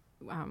and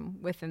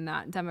within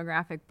that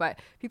demographic, but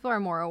people are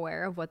more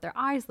aware of what their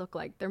eyes look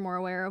like. They're more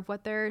aware of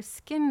what their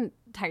skin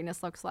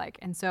tightness looks like.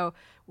 And so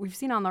we've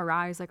seen on the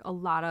rise like a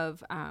lot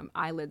of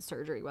eyelid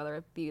surgery, whether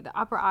it be the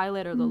upper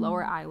eyelid or the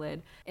lower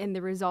eyelid. And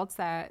the results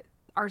that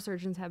our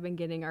surgeons have been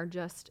getting are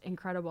just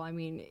incredible. I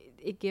mean,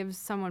 it gives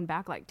someone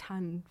back like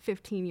 10,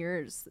 15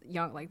 years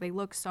young. Like they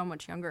look so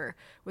much younger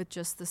with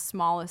just the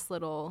smallest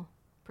little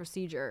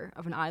procedure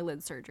of an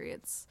eyelid surgery.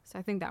 So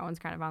I think that one's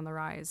kind of on the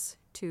rise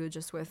too,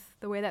 just with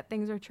the way that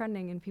things are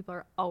trending and people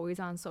are always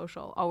on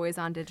social, always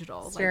on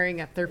digital.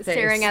 Staring at their face.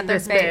 Staring at their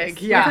face.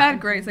 Big. Yeah. We've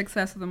had great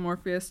success with the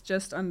Morpheus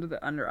just under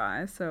the under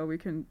eye. So we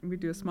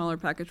do a smaller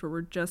package where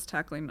we're just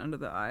tackling under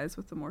the eyes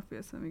with the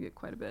Morpheus, and we get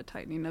quite a bit of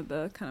tightening of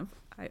the kind of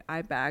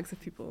eye bags, if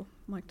people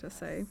like to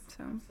say.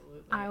 So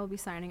I will be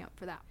signing up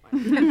for that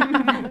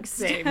one.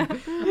 Same.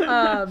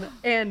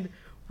 And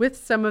with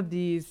some of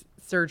these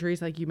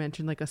surgeries, like you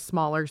mentioned, like a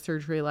smaller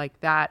surgery like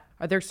that,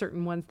 are there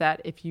certain ones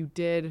that if you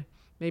did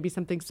maybe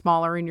something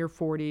smaller in your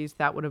 40s,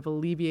 that would have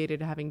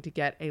alleviated having to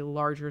get a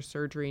larger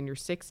surgery in your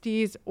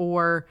 60s?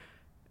 Or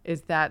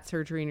is that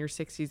surgery in your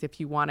 60s, if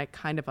you want it,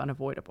 kind of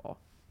unavoidable?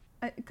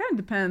 it kind of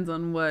depends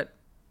on what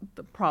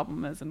the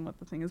problem is and what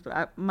the thing is.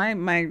 But my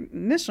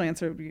initial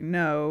answer would be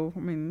no. I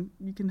mean,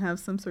 you can have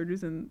some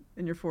surgeries in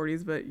your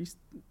 40s, but you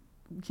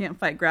can't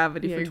fight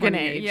gravity for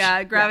 20 years.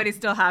 Yeah, gravity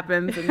still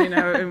happens, and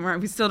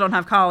and we still don't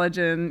have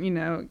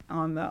collagen,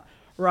 on the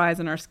rise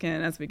in our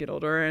skin as we get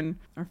older, and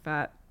our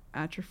fat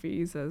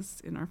atrophies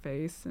as in our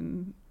face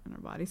and in our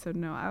body. So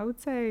no, I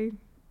would say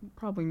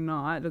probably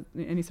not.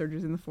 Any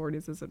surgeries in the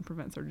 40s doesn't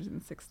prevent surgeries in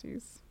the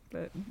 60s.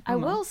 But I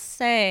will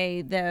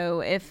say, though,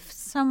 if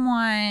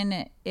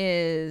someone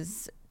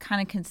is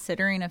kind of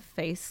considering a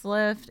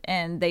facelift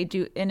and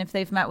if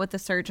they've met with the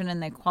surgeon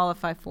and they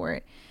qualify for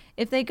it,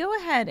 if they go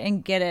ahead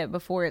and get it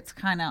before it's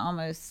kind of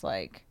almost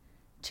like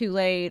too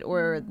late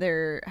or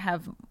they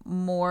have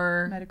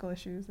more medical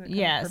issues that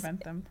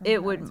prevent them from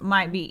it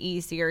might be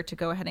easier to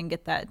go ahead and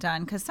get that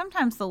done, because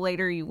sometimes the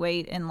later you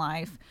wait in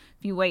life,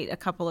 if you wait a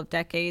couple of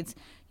decades,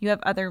 you have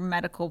other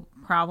medical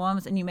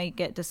problems and you may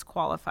get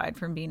disqualified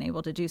from being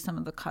able to do some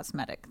of the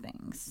cosmetic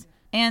things.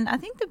 And I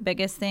think the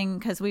biggest thing,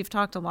 because we've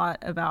talked a lot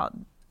about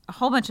a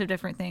whole bunch of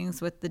different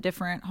things with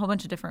whole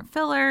bunch of different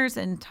fillers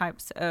and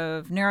types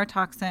of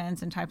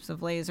neurotoxins and types of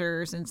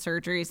lasers and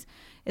surgeries.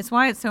 It's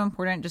why it's so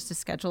important just to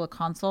schedule a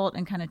consult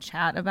and kind of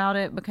chat about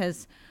it,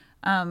 because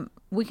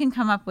we can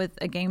come up with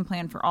a game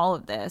plan for all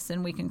of this,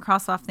 and we can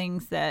cross off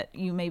things that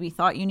you maybe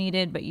thought you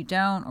needed but you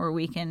don't, or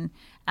we can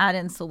add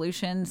in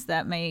solutions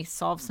that may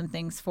solve some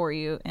things for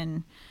you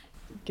and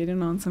get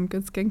in on some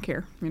good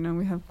skincare.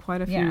 We have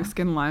quite a few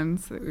skin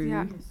lines that we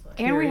carry.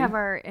 And we have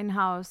our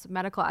in-house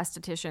medical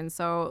esthetician.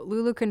 So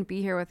Lulu couldn't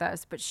be here with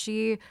us, but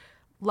she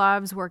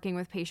loves working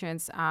with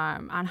patients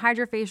on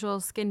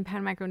hydrofacial, skin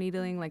pen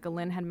microneedling, like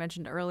Allyn had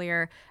mentioned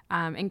earlier,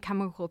 and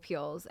chemical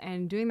peels.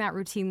 And doing that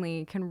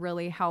routinely can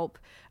really help,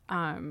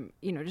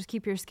 just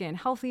keep your skin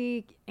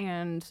healthy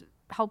and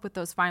help with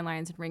those fine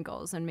lines and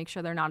wrinkles and make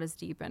sure they're not as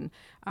deep. And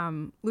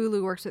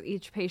Lulu works with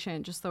each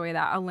patient just the way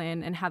that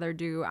Allyn and Heather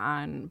do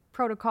on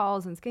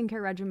protocols and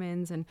skincare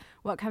regimens and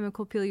what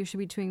chemical peel you should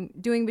be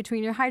doing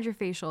between your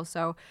hydrofacial.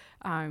 So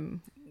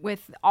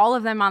with all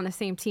of them on the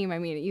same team, I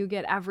mean, you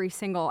get every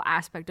single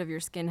aspect of your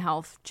skin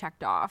health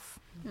checked off.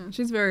 Yeah,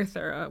 she's very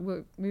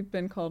thorough. We've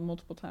been called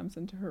multiple times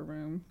into her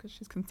room because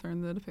she's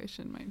concerned that a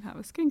patient might have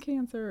a skin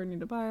cancer or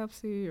need a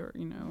biopsy or,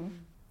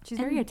 She's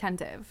very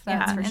attentive.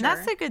 That's for sure.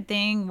 That's the good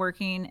thing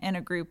working in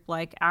a group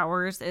like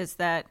ours is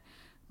that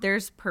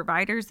there's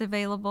providers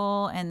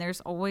available and there's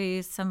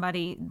always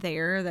somebody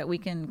there that we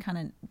can kind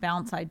of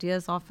bounce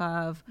ideas off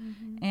of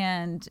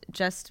and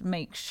just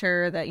make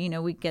sure that,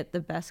 we get the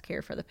best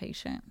care for the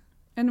patient.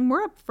 And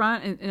we're up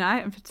front, and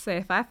I have to say,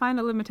 if I find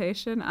a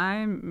limitation,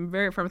 I'm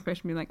very upfront with the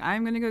patient, being like,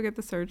 I'm going to go get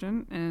the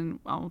surgeon, and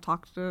I'll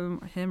talk to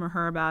him or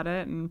her about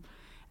it.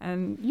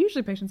 And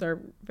usually patients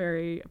are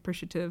very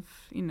appreciative,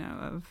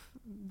 of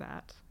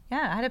that.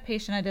 Yeah, I had a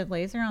patient I did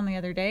laser on the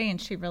other day, and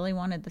she really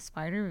wanted the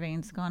spider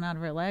veins gone out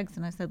of her legs.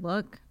 And I said,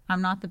 look,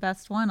 I'm not the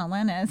best one.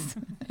 Allyn is.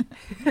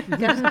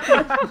 Got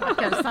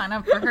to sign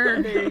up for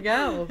her. There you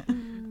go.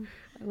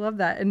 I love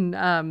that.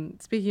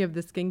 And speaking of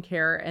the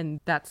skincare, and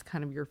that's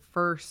kind of your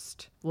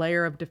first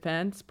layer of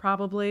defense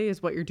probably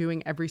is what you're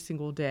doing every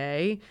single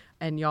day.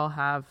 And y'all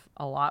have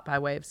a lot by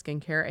way of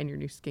skincare and your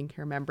new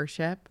skincare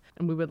membership.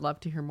 And we would love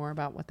to hear more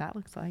about what that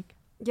looks like.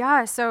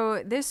 Yeah,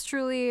 so this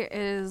truly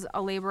is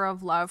a labor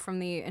of love from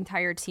the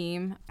entire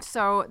team.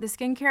 So the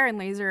Skincare and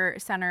Laser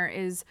Center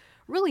is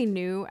really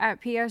new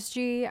at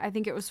PSG. I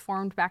think it was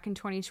formed back in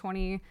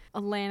 2020.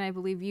 Allyn, I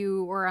believe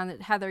you were on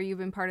it. Heather, you've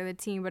been part of the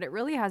team, but it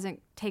really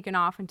hasn't taken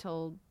off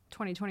until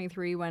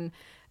 2023 when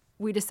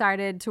we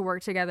decided to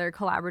work together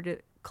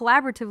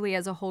collaboratively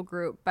as a whole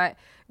group. But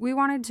we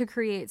wanted to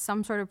create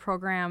some sort of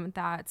program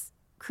that's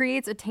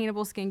creates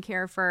attainable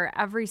skincare for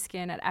every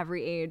skin at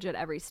every age, at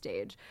every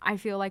stage. I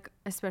feel like,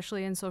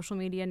 especially in social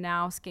media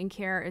now,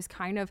 skincare is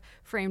kind of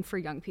framed for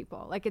young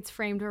people. Like it's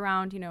framed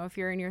around, if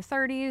you're in your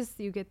 30s,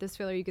 you get this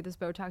filler, you get this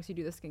Botox, you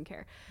do the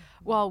skincare.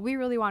 Well, we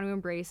really want to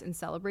embrace and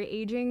celebrate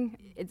aging.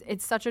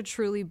 It's such a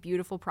truly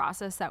beautiful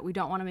process that we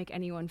don't want to make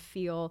anyone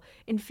feel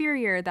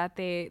inferior that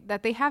they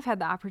have had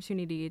the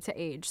opportunity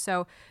to age.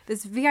 So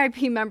this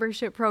VIP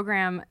membership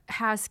program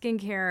has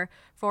skincare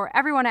for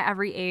everyone at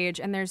every age,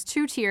 and there's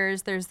 2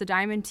 tiers. There's the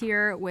diamond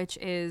tier, which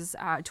is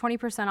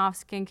 20% off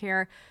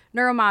skincare,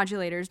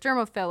 neuromodulators,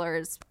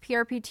 dermofillers,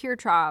 PRP tear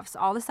troughs,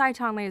 all the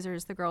Cyton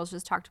lasers the girls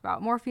just talked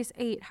about, Morpheus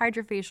 8,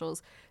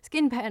 hydrofacials,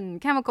 skin pen,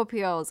 chemical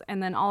peels,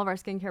 and then all of our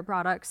skincare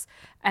products.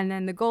 And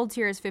then the gold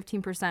tier is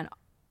 15%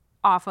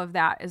 off of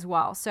that as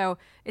well. So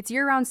it's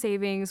year-round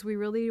savings. We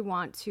really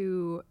want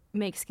to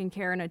make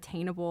skincare an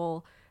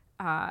attainable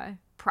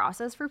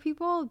process for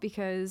people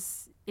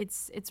because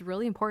it's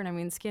really important. I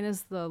mean, skin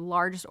is the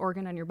largest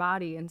organ on your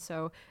body, and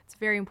so it's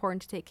very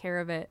important to take care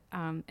of it.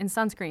 And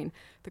sunscreen.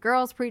 The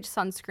girls preach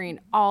sunscreen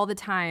all the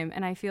time,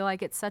 and I feel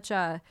like it's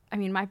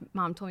my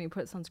mom told me to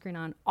put sunscreen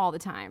on all the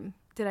time.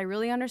 Did I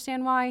really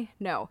understand why?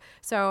 No.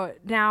 So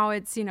now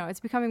it's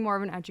becoming more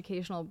of an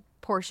educational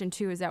portion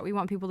too, is that we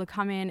want people to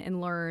come in and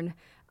learn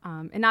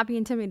and not be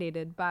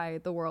intimidated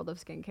by the world of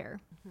skincare.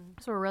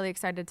 So we're really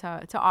excited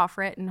to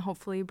offer it and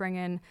hopefully bring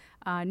in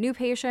new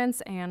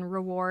patients and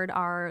reward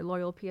our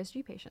loyal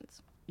PSG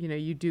patients.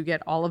 You do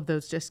get all of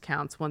those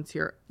discounts once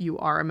you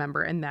are a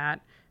member in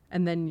that,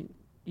 and then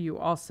you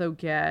also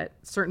get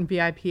certain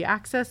VIP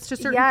access to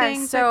certain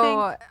things.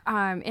 So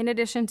in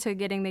addition to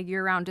getting the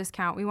year-round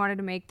discount, we wanted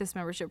to make this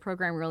membership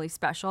program really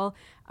special.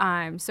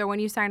 So when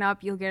you sign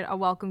up, you'll get a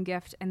welcome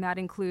gift, and that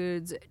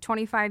includes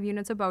 25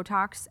 units of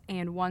Botox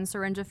and 1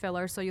 syringe of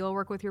filler. So you'll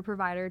work with your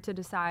provider to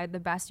decide the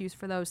best use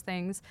for those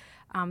things.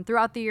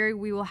 Throughout the year,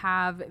 we will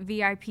have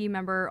VIP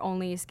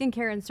member-only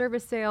skincare and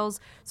service sales.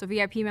 So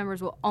VIP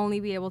members will only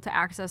be able to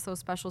access those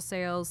special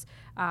sales.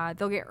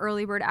 They'll get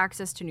early bird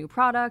access to new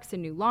products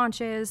and new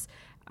launches.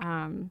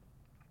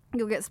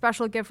 You'll get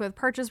special gift with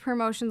purchase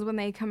promotions when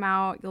they come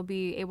out. You'll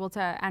be able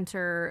to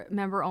enter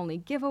member-only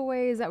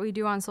giveaways that we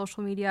do on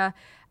social media.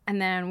 And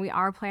then we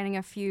are planning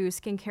a few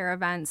skincare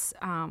events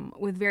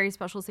with very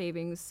special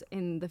savings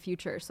in the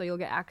future. So you'll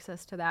get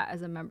access to that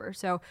as a member.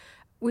 So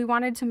we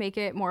wanted to make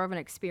it more of an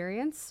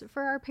experience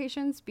for our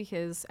patients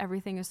because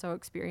everything is so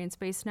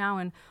experience-based now,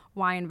 and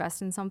why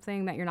invest in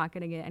something that you're not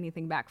going to get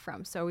anything back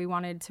from? So we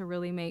wanted to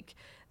really make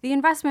the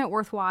investment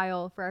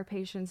worthwhile for our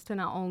patients to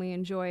not only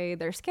enjoy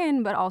their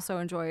skin, but also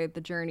enjoy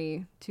the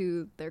journey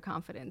to their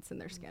confidence in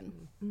their skin.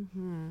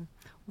 Mm-hmm.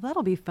 Well,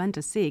 that'll be fun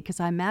to see because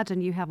I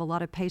imagine you have a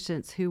lot of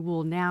patients who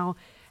will now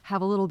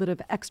have a little bit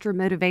of extra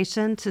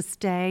motivation to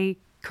stay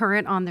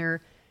current on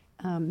their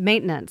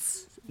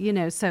maintenance.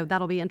 So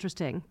that'll be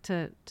interesting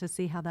to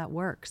see how that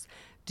works.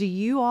 Do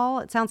you all,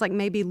 it sounds like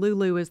maybe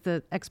Lulu is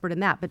the expert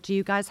in that, but do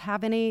you guys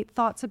have any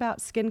thoughts about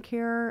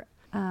skincare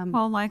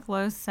Well, like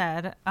Lois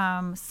said,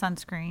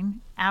 sunscreen.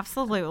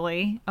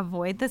 Absolutely.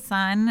 Avoid the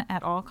sun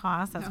at all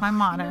costs. That's my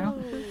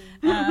motto.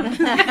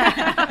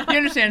 You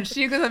understand?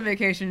 She goes on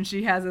vacation.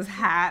 She has this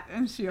hat,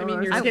 and she. I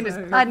mean, your skin is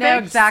perfect. I know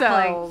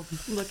exactly.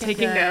 So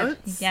taking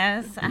notes.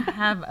 Yes, I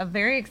have a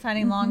very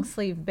exciting long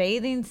sleeve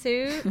bathing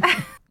suit.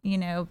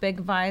 Big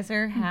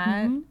visor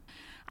hat.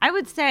 I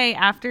would say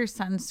after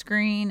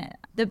sunscreen,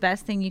 the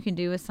best thing you can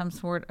do is some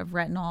sort of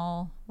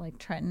retinol, like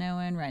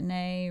tretinoin,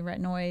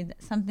 retinoid,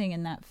 something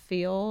in that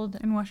field.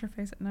 And wash your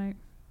face at night.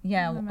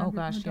 Yeah. Yeah, Oh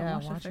gosh. don't Yeah.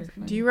 wash your Wash your face.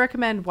 face. Do you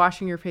recommend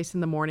washing your face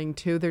in the morning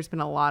too? There's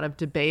been a lot of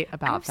debate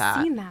about that.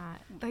 I've seen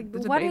that. Like, The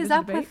what debate- is the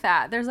up debate? with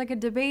that? There's like a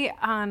debate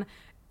on,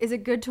 is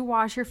it good to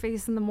wash your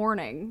face in the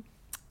morning?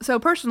 So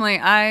personally,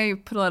 I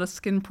put a lot of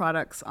skin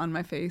products on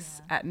my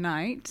face at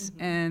night,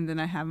 and then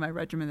I have my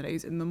regimen that I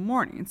use in the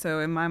morning.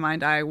 So in my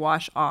mind, I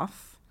wash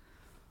off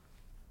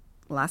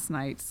last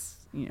night's.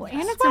 Well,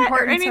 and it's sweat or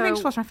important anything, to-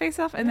 just wash my face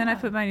off, and then I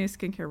put my new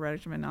skincare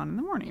regimen on in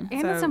the morning.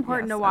 And So, it's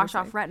important yes, to I would wash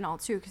off say.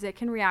 retinol too, because it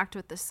can react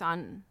with the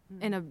sun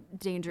in a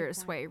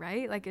dangerous way,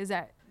 right? Like, is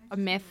that a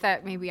myth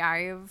that maybe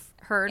I've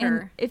heard? And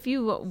Or if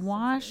you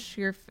wash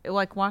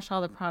wash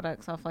all the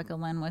products off, like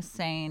Allyn was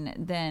saying,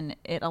 then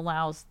it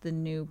allows the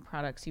new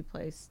products you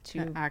place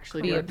to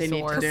actually be do what they need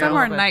to absorbed do. a Some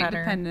are little bit night better.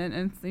 dependent,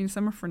 and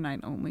some are for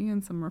night only,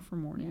 and some are for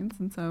mornings.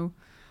 And so,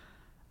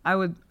 I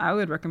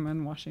would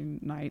recommend washing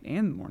night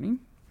and morning.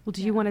 Well,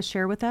 do you want to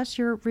share with us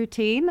your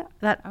routine?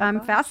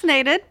 I'm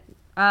fascinated.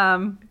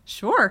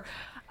 Sure.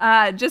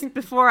 Just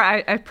before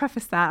I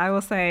preface that, I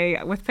will say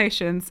with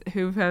patients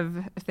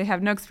if they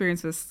have no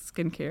experience with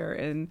skincare,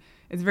 and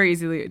it's very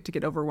easy to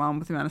get overwhelmed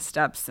with the amount of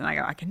steps, and I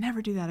go, I can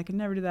never do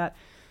that.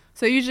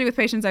 So usually with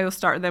patients, I will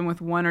start them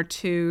with 1 or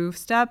 2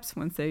 steps.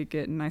 Once they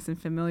get nice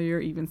and familiar,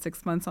 even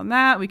 6 months on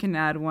that, we can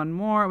add 1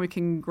 more. We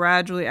can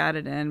gradually add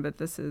it in, but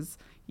this is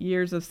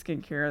years of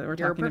skincare that we're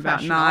You're a talking about,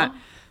 professional.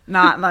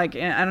 not like,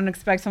 I don't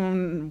expect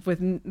someone with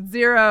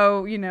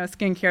zero,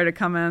 skincare to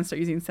come in and start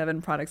using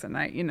 7 products at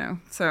night,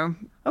 So,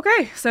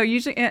 okay. So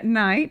usually at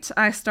night,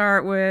 I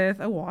start with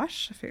a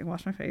wash. I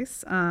wash my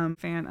face.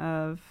 Fan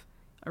of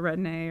a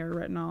retin-A or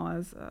retinol,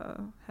 as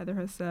Heather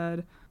has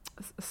said.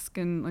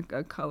 Skin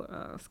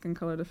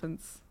color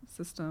defense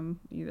system,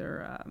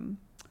 either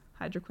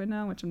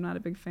hydroquinone, which I'm not a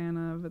big fan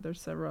of, but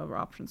there's several other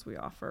options we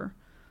offer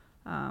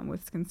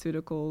with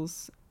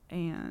SkinCeuticals.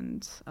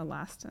 And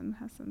Elastin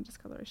has some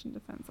discoloration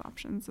defense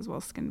options, as well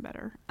as Skin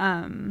Better.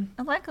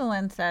 Like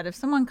Allyn said, if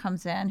someone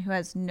comes in who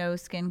has no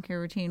skincare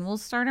routine, we'll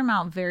start them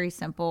out very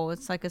simple.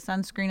 It's like a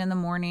sunscreen in the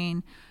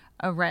morning,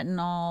 a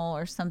retinol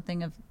or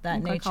something of that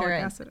And nature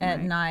glycolic acid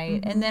at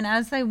night. And then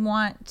as they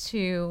want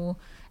to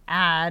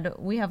add,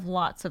 we have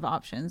lots of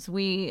options.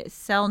 We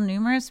sell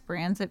numerous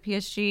brands at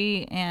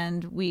PSG,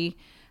 and we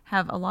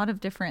have a lot of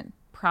different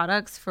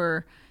products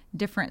for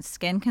different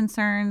skin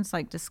concerns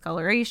like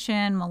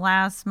discoloration,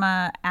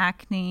 melasma,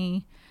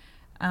 acne,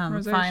 fine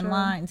Rosacea.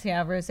 lines,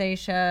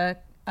 rosacea.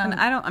 And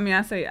I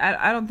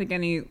don't think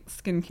any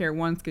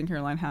one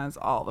skincare line has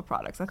all the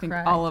products. I think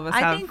Correct. all of us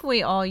have I think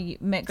we all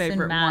mix and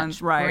favorite match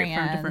ones, right, brands.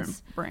 from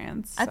different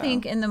brands. I so.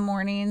 think in the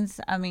mornings,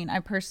 I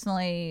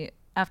personally,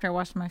 after I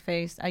wash my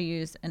face, I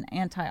use an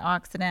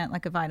antioxidant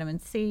like a vitamin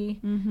C.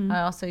 Mm-hmm.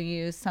 I also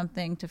use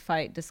something to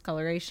fight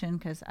discoloration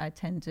because I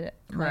tend to,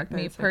 Correct, like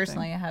me that's the same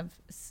personally, thing. I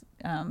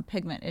have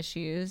pigment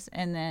issues,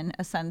 and then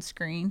a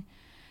sunscreen.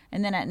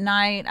 And then at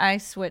night, I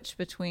switch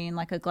between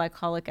like a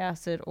glycolic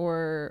acid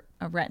or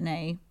a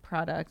retin-A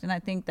product. And I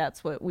think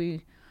that's what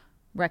we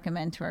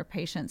recommend to our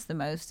patients the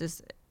most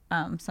is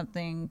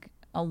something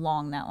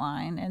along that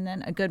line. And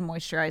then a good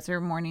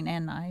moisturizer morning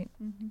and night.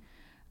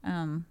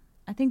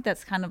 I think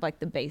that's kind of like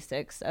the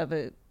basics of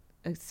a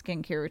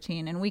skincare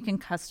routine. And we can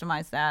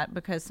customize that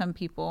because some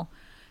people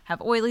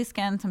have oily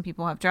skin, some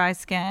people have dry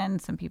skin,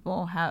 some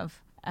people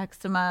have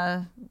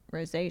eczema,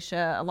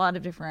 rosacea, a lot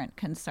of different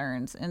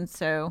concerns. And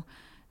so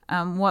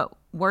what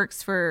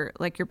works for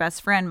like your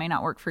best friend may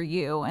not work for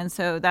you. And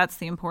so that's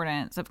the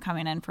importance of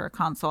coming in for a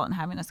consult and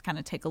having us kind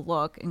of take a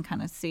look and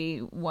kind of see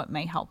what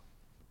may help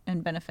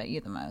and benefit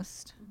you the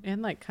most.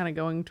 And like kind of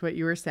going to what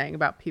you were saying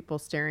about people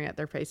staring at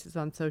their faces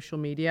on social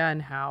media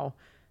and how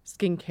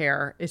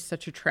skincare is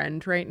such a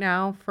trend right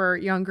now for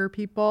younger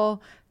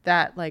people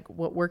that like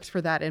what works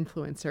for that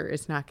influencer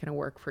is not going to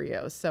work for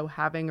you. So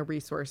having a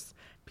resource,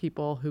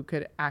 people who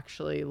could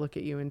actually look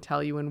at you and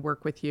tell you and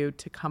work with you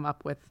to come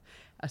up with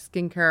a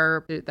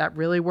skincare that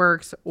really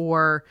works,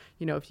 or,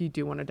 you know, if you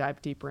do want to dive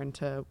deeper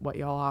into what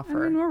y'all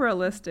offer. I mean, we're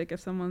realistic.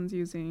 If someone's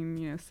using,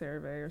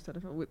 CeraVe or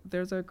Cetaphil,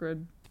 there's a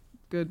good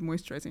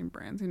moisturizing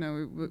brands.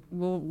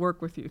 We'll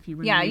work with you if you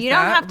really use You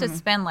don't that. have to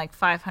spend like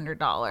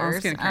 $500 on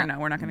skincare. No,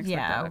 we're not going to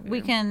expect that. of we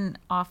you. can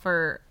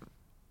offer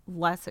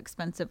less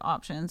expensive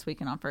options. We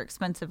can offer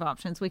expensive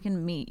options. We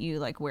can meet you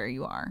like where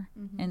you are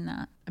in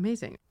that.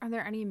 Amazing. Are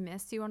there any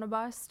myths you want to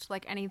bust?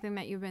 Like anything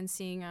that you've been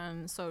seeing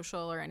on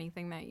social or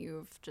anything that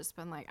you've just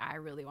been like, I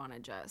really want to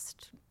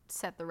just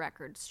set the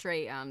record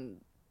straight on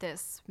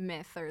this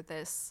myth or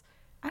this?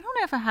 I don't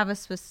know if I have a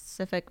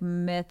specific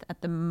myth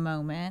at the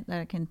moment that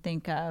I can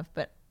think of,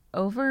 but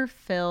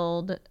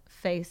overfilled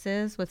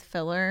faces with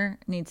filler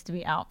needs to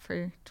be out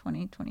for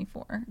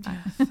 2024.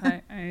 Yes,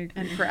 I agree.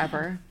 And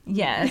forever.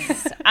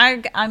 Yes.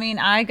 I mean,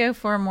 I go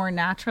for a more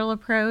natural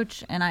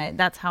approach, and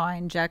that's how I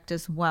inject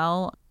as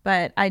well.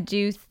 But I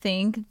do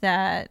think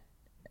that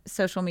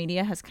social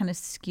media has kind of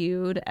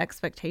skewed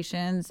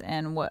expectations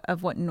and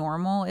what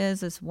normal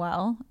is as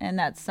well. And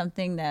that's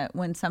something that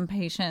when some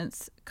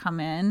patients come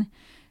in,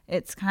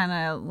 it's kind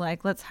of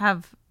like, let's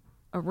have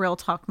a real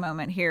talk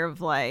moment here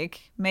of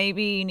like,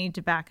 maybe you need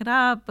to back it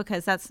up,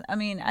 because I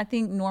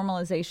think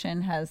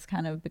normalization has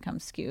kind of become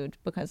skewed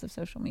because of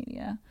social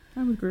media.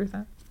 I would agree with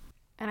that.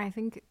 And I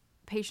think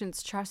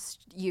patients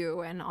trust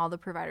you and all the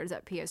providers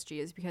at PSG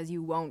is because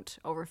you won't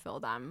overfill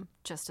them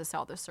just to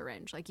sell the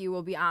syringe. Like, you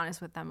will be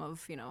honest with them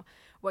of,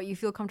 what you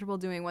feel comfortable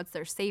doing, what's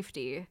their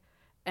safety,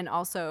 and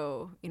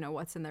also,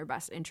 what's in their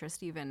best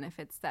interest, even if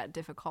it's that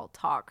difficult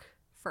talk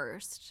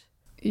first.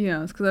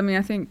 Yes, because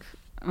I think,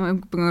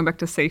 going back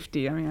to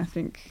safety, I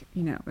think,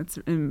 it's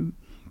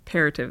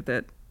imperative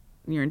that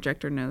your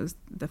injector knows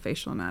the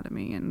facial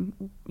anatomy,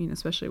 and,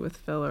 especially with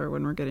filler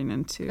when we're getting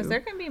into... Because there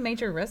can be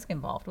major risk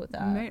involved with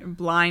that.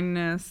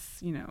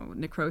 Blindness,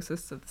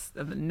 necrosis of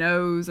the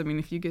nose.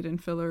 If you get in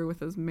filler with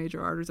those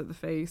major arteries of the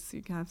face,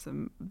 you can have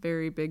some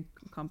very big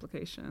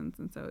complications.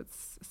 And so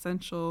it's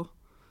essential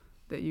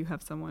that you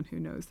have someone who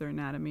knows their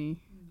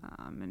anatomy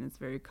and is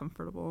very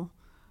comfortable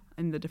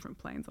in the different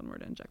planes on where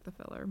to inject the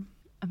filler.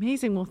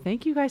 Amazing. Well,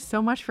 thank you guys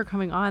so much for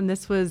coming on.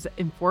 This was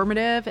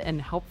informative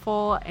and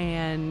helpful,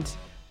 and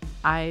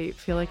I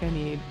feel like I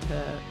need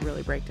to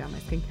really break down my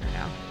skincare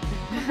now.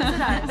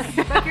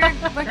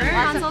 Book your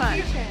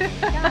consultation.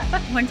 Yeah.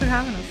 Thanks for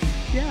having us.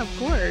 Yeah, of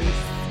course.